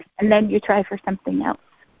you. And then you try for something else.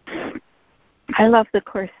 I love the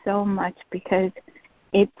Course so much because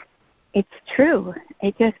it's true.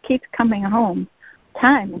 It just keeps coming home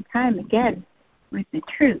time and time again with the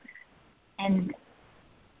truth. And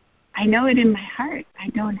I know it in my heart. I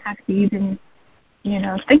don't have to even,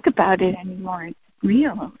 think about it anymore. It's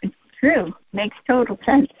real. It's true. Makes total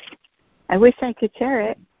sense. I wish I could share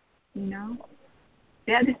it,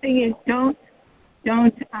 The other thing is don't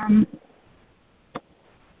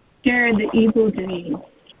share the evil dreams.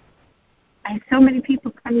 I have so many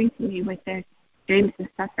people coming to me with their dreams of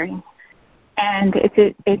suffering, and it's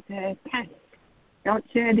a test. Don't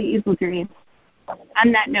share the evil dreams.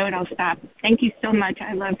 On that note, I'll stop. Thank you so much.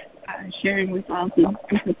 I love sharing with all of you.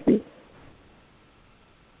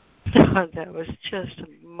 Oh, that was just a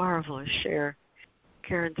marvelous share.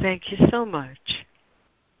 Karen, thank you so much.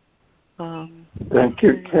 Thank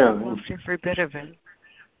you, Karen. I loved every bit of it.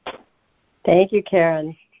 Thank you,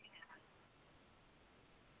 Karen.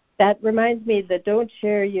 That reminds me that don't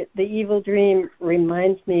share the evil dream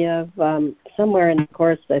reminds me of somewhere in the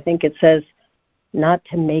Course, I think it says not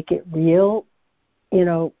to make it real. I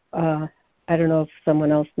don't know if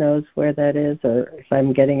someone else knows where that is or if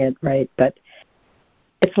I'm getting it right, but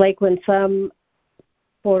it's like when some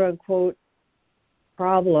quote-unquote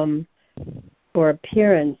problem or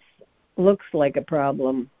appearance looks like a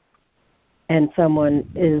problem and someone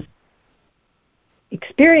is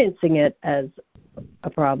experiencing it as a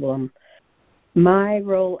problem. My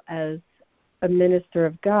role as a minister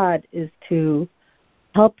of God is to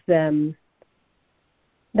help them,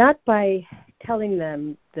 not by telling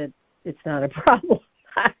them that it's not a problem,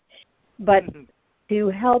 but to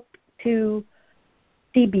help to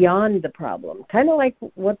see beyond the problem. Kind of like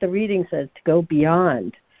what the reading says, to go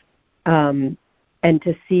beyond, and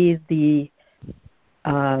to see the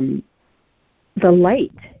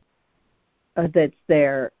light that's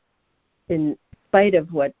there in spite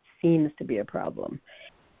of what seems to be a problem,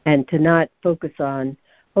 and to not focus on,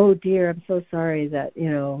 oh dear, I'm so sorry that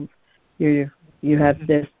you have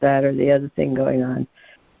this, that, or the other thing going on.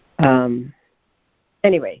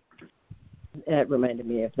 Anyway, that reminded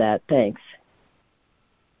me of that. Thanks.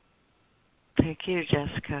 Thank you,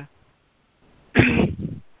 Jessica.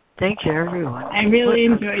 Thank you, everyone. I really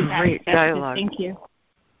enjoyed that. Great dialogue. Thank you.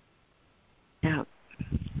 Yeah.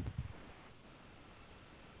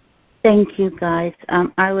 Thank you, guys.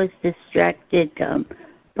 I was distracted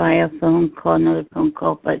by another phone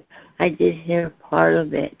call, but I did hear part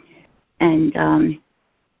of it. And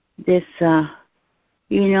this, the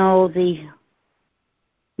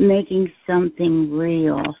making something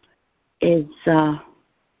real is a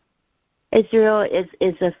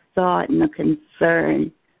thought and a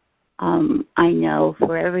concern. I know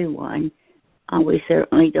for everyone, we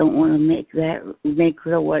certainly don't want to make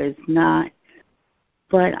real what is not.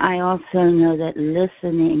 But I also know that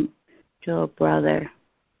listening to a brother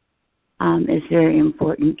is very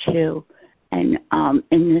important too. And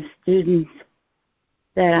in the students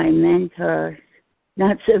that I mentor,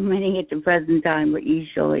 not so many at the present time, but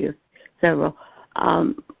usually several,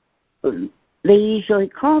 they usually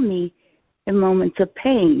call me in moments of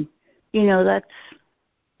pain. That's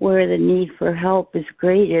where the need for help is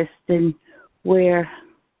greatest, and where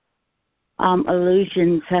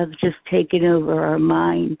illusions have just taken over our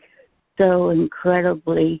mind so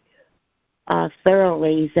incredibly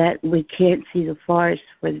thoroughly that we can't see the forest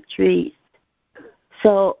for the trees.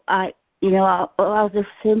 So I'll just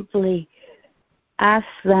simply ask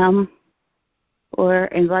them or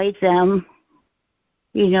invite them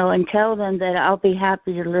and tell them that I'll be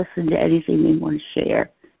happy to listen to anything they want to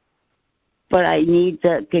share. But I need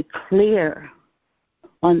to get clear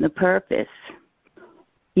on the purpose.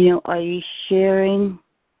 Are you sharing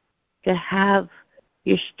to have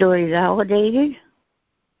your story validated,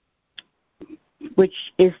 which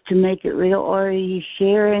is to make it real, or are you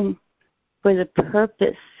sharing for the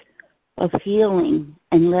purpose of healing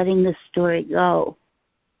and letting the story go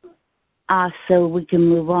so we can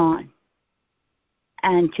move on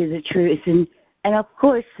and to the truth? And of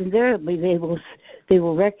course, invariably, they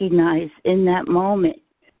will recognize in that moment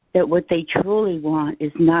that what they truly want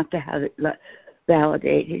is not to have it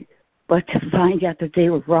validated, but to find out that they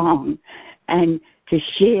were wrong and to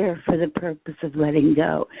share for the purpose of letting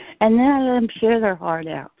go. And then I let them share their heart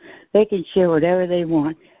out. They can share whatever they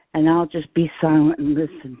want, and I'll just be silent and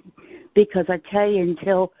listen. Because I tell you,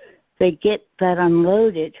 until they get that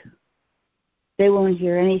unloaded, they won't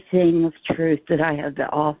hear anything of truth that I have to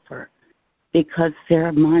offer, because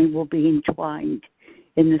their mind will be entwined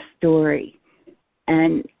in the story.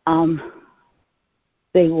 And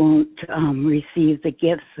they won't receive the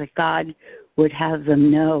gifts that God would have them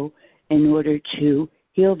know in order to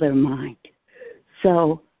heal their mind.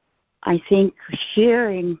 So I think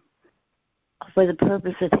sharing for the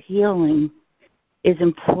purpose of healing is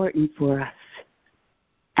important for us.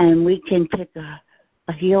 And we can pick a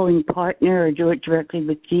healing partner or do it directly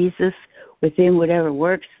with Jesus within whatever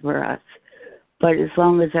works for us. But as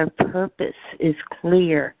long as our purpose is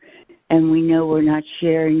clear and we know we're not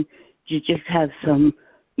sharing to just have some,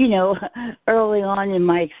 early on in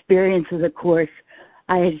my experience of the Course,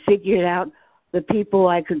 I had figured out the people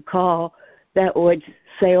I could call that would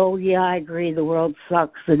say, oh, yeah, I agree, the world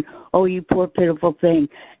sucks, and, oh, you poor pitiful thing.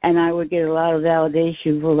 And I would get a lot of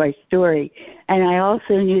validation for my story. And I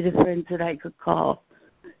also knew the friends that I could call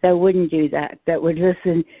that wouldn't do that would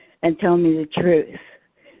listen and tell me the truth.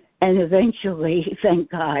 And eventually, thank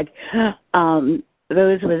God,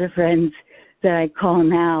 those were the friends that I call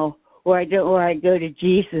now, or I go to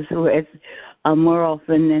Jesus with more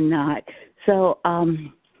often than not. So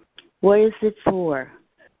what is it for?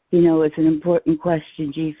 It's an important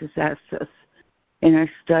question Jesus asks us in our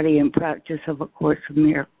study and practice of A Course of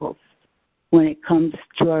Miracles when it comes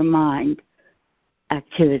to our mind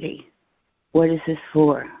activity. What is this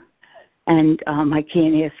for? And I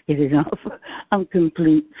can't ask it enough. I'm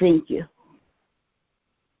complete. Thank you.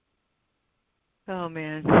 Oh,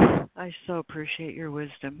 man. I so appreciate your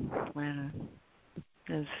wisdom, Lana.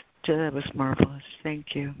 That was marvelous.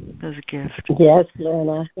 Thank you. That was a gift. Yes,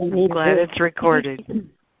 Lana. I'm glad it's recorded. Thank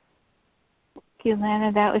you,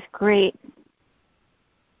 Lana. That was great.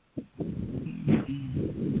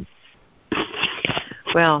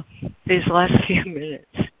 Well, these last few minutes,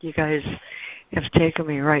 you guys have taken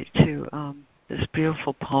me right to this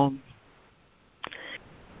beautiful poem.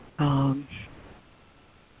 I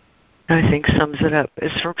think sums it up.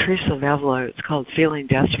 It's from Teresa of Avila. It's called Feeling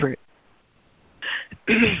Desperate.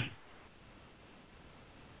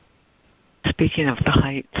 Speaking of the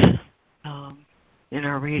heights in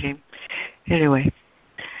our reading. Anyway,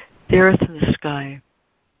 the earth and the sky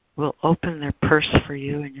will open their purse for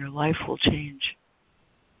you and your life will change.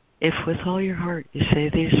 If with all your heart you say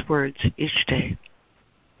these words each day,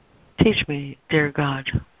 teach me, dear God,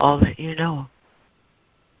 all that you know.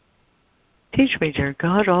 Teach me, dear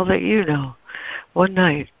God, all that you know. One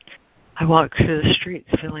night, I walked through the streets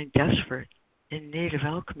feeling desperate, in need of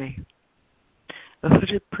alchemy. A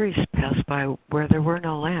hooded priest passed by where there were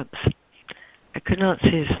no lamps. I could not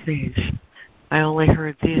see his face. I only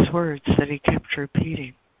heard these words that he kept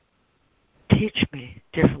repeating. Teach me,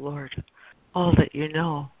 dear Lord, all that you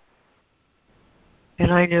know.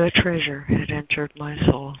 And I knew a treasure had entered my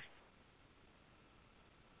soul.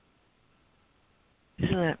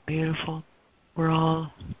 Isn't that beautiful? We're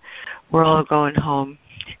all going home,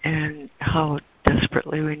 and how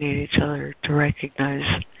desperately we need each other to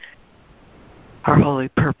recognize our holy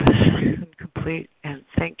purpose and complete. And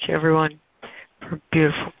thank you, everyone, for a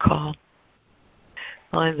beautiful call.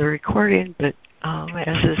 I'll end the recording, but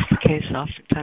as is the case oftentimes,